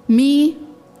took me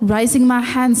raising my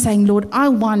hand saying, Lord, I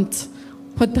want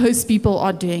what those people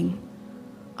are doing.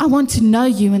 I want to know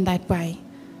you in that way.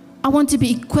 I want to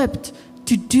be equipped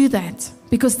to do that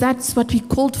because that's what we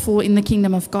called for in the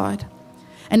kingdom of God.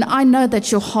 And I know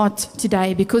that's your heart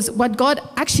today, because what God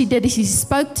actually did is He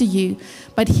spoke to you,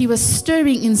 but He was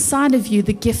stirring inside of you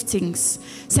the giftings,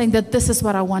 saying that this is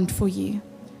what I want for you.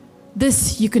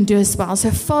 This you can do as well.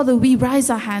 So Father, we raise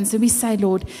our hands and we say,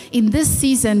 Lord, in this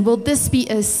season, will this be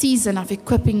a season of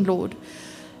equipping, Lord?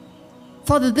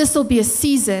 Father, this will be a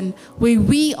season where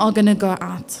we are going to go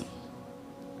out,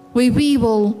 where we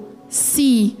will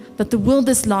see that the world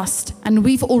is lost and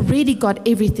we've already got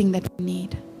everything that we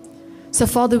need. So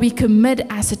Father, we commit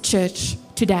as a church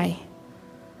today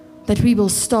that we will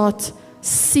start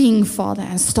seeing, Father,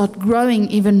 and start growing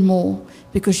even more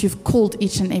because you've called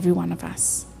each and every one of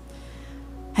us.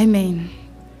 Amen.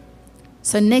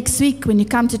 So next week when you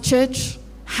come to church,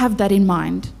 have that in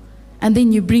mind. And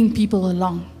then you bring people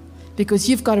along because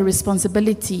you've got a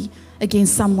responsibility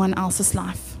against someone else's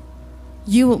life.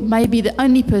 You may be the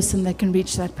only person that can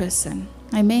reach that person.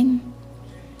 Amen.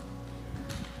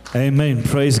 Amen.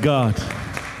 Praise God.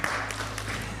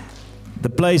 The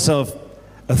place of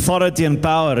authority and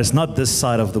power is not this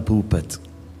side of the pulpit.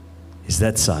 It's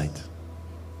that side.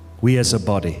 We as a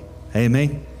body.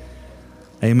 Amen.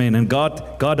 Amen. And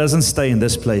God doesn't stay in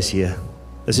this place here.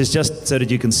 This is just so that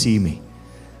you can see me.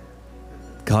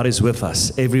 God is with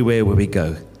us everywhere where we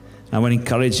go. I want to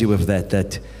encourage you with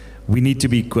that we need to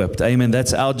be equipped. Amen.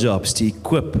 That's our job, is to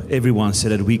equip everyone so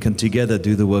that we can together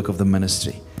do the work of the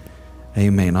ministry.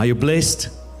 Amen. Are you blessed?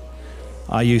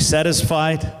 Are you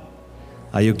satisfied?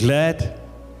 Are you glad?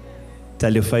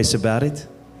 Tell your face about it.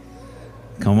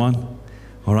 Come on.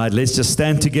 All right, let's just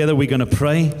stand together. We're going to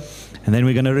pray, and then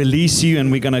we're going to release you,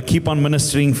 and we're going to keep on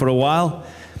ministering for a while.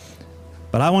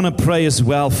 But I want to pray as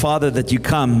well, Father, that you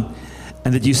come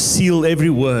and that you seal every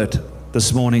word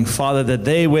this morning, Father, that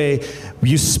there where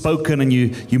you've spoken and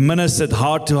you ministered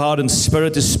heart to heart and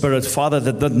spirit to spirit, Father,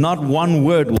 that not one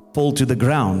word will fall to the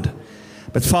ground.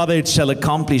 But Father, it shall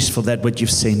accomplish for that what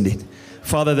you've sent it.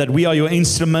 Father, that we are your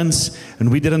instruments and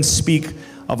we didn't speak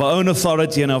of our own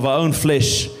authority and of our own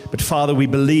flesh. But Father, we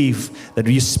believe that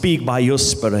you speak by your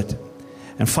Spirit.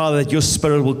 And Father, that your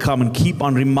Spirit will come and keep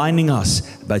on reminding us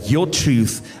about your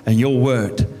truth and your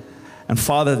word. And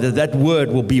Father, that word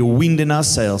will be a wind in our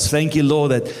sails. Thank you,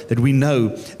 Lord, that we know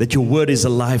that your word is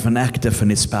alive and active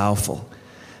and it's powerful.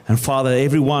 And Father,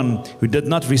 everyone who did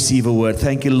not receive a word,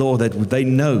 thank you, Lord, that they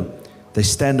know they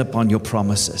stand upon your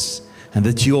promises and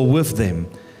that you are with them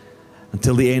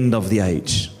until the end of the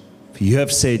age. For you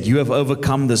have said, you have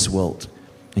overcome this world,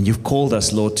 and you've called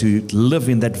us, Lord, to live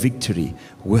in that victory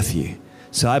with you.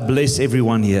 So I bless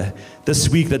everyone here this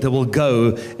week that they will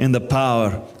go in the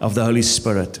power of the Holy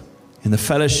Spirit, in the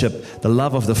fellowship, the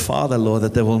love of the Father, Lord,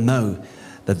 that they will know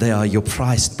that they are your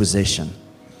prized possession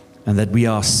and that we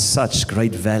are such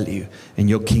great value in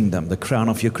your kingdom, the crown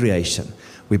of your creation.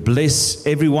 We bless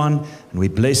everyone, and we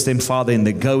bless them, Father, in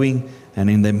their going and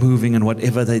in their moving and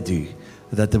whatever they do,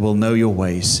 that they will know your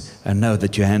ways and know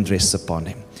that your hand rests upon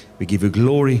them. We give you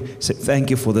glory. Say thank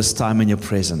you for this time in your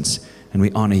presence, and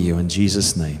we honor you in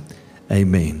Jesus' name.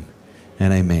 Amen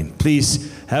and amen.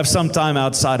 Please have some time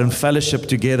outside and fellowship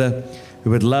together.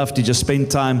 We would love to just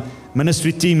spend time.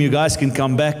 Ministry team, you guys can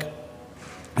come back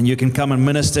and you can come and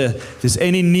minister. If there's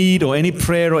any need or any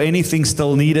prayer or anything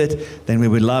still needed, then we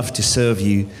would love to serve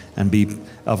you and be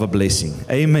of a blessing.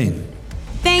 Amen.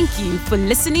 Thank you for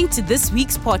listening to this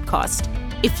week's podcast.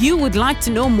 If you would like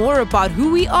to know more about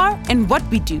who we are and what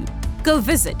we do, go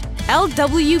visit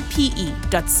lwpe.co.za.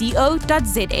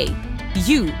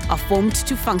 You are formed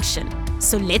to function,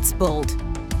 so let's build.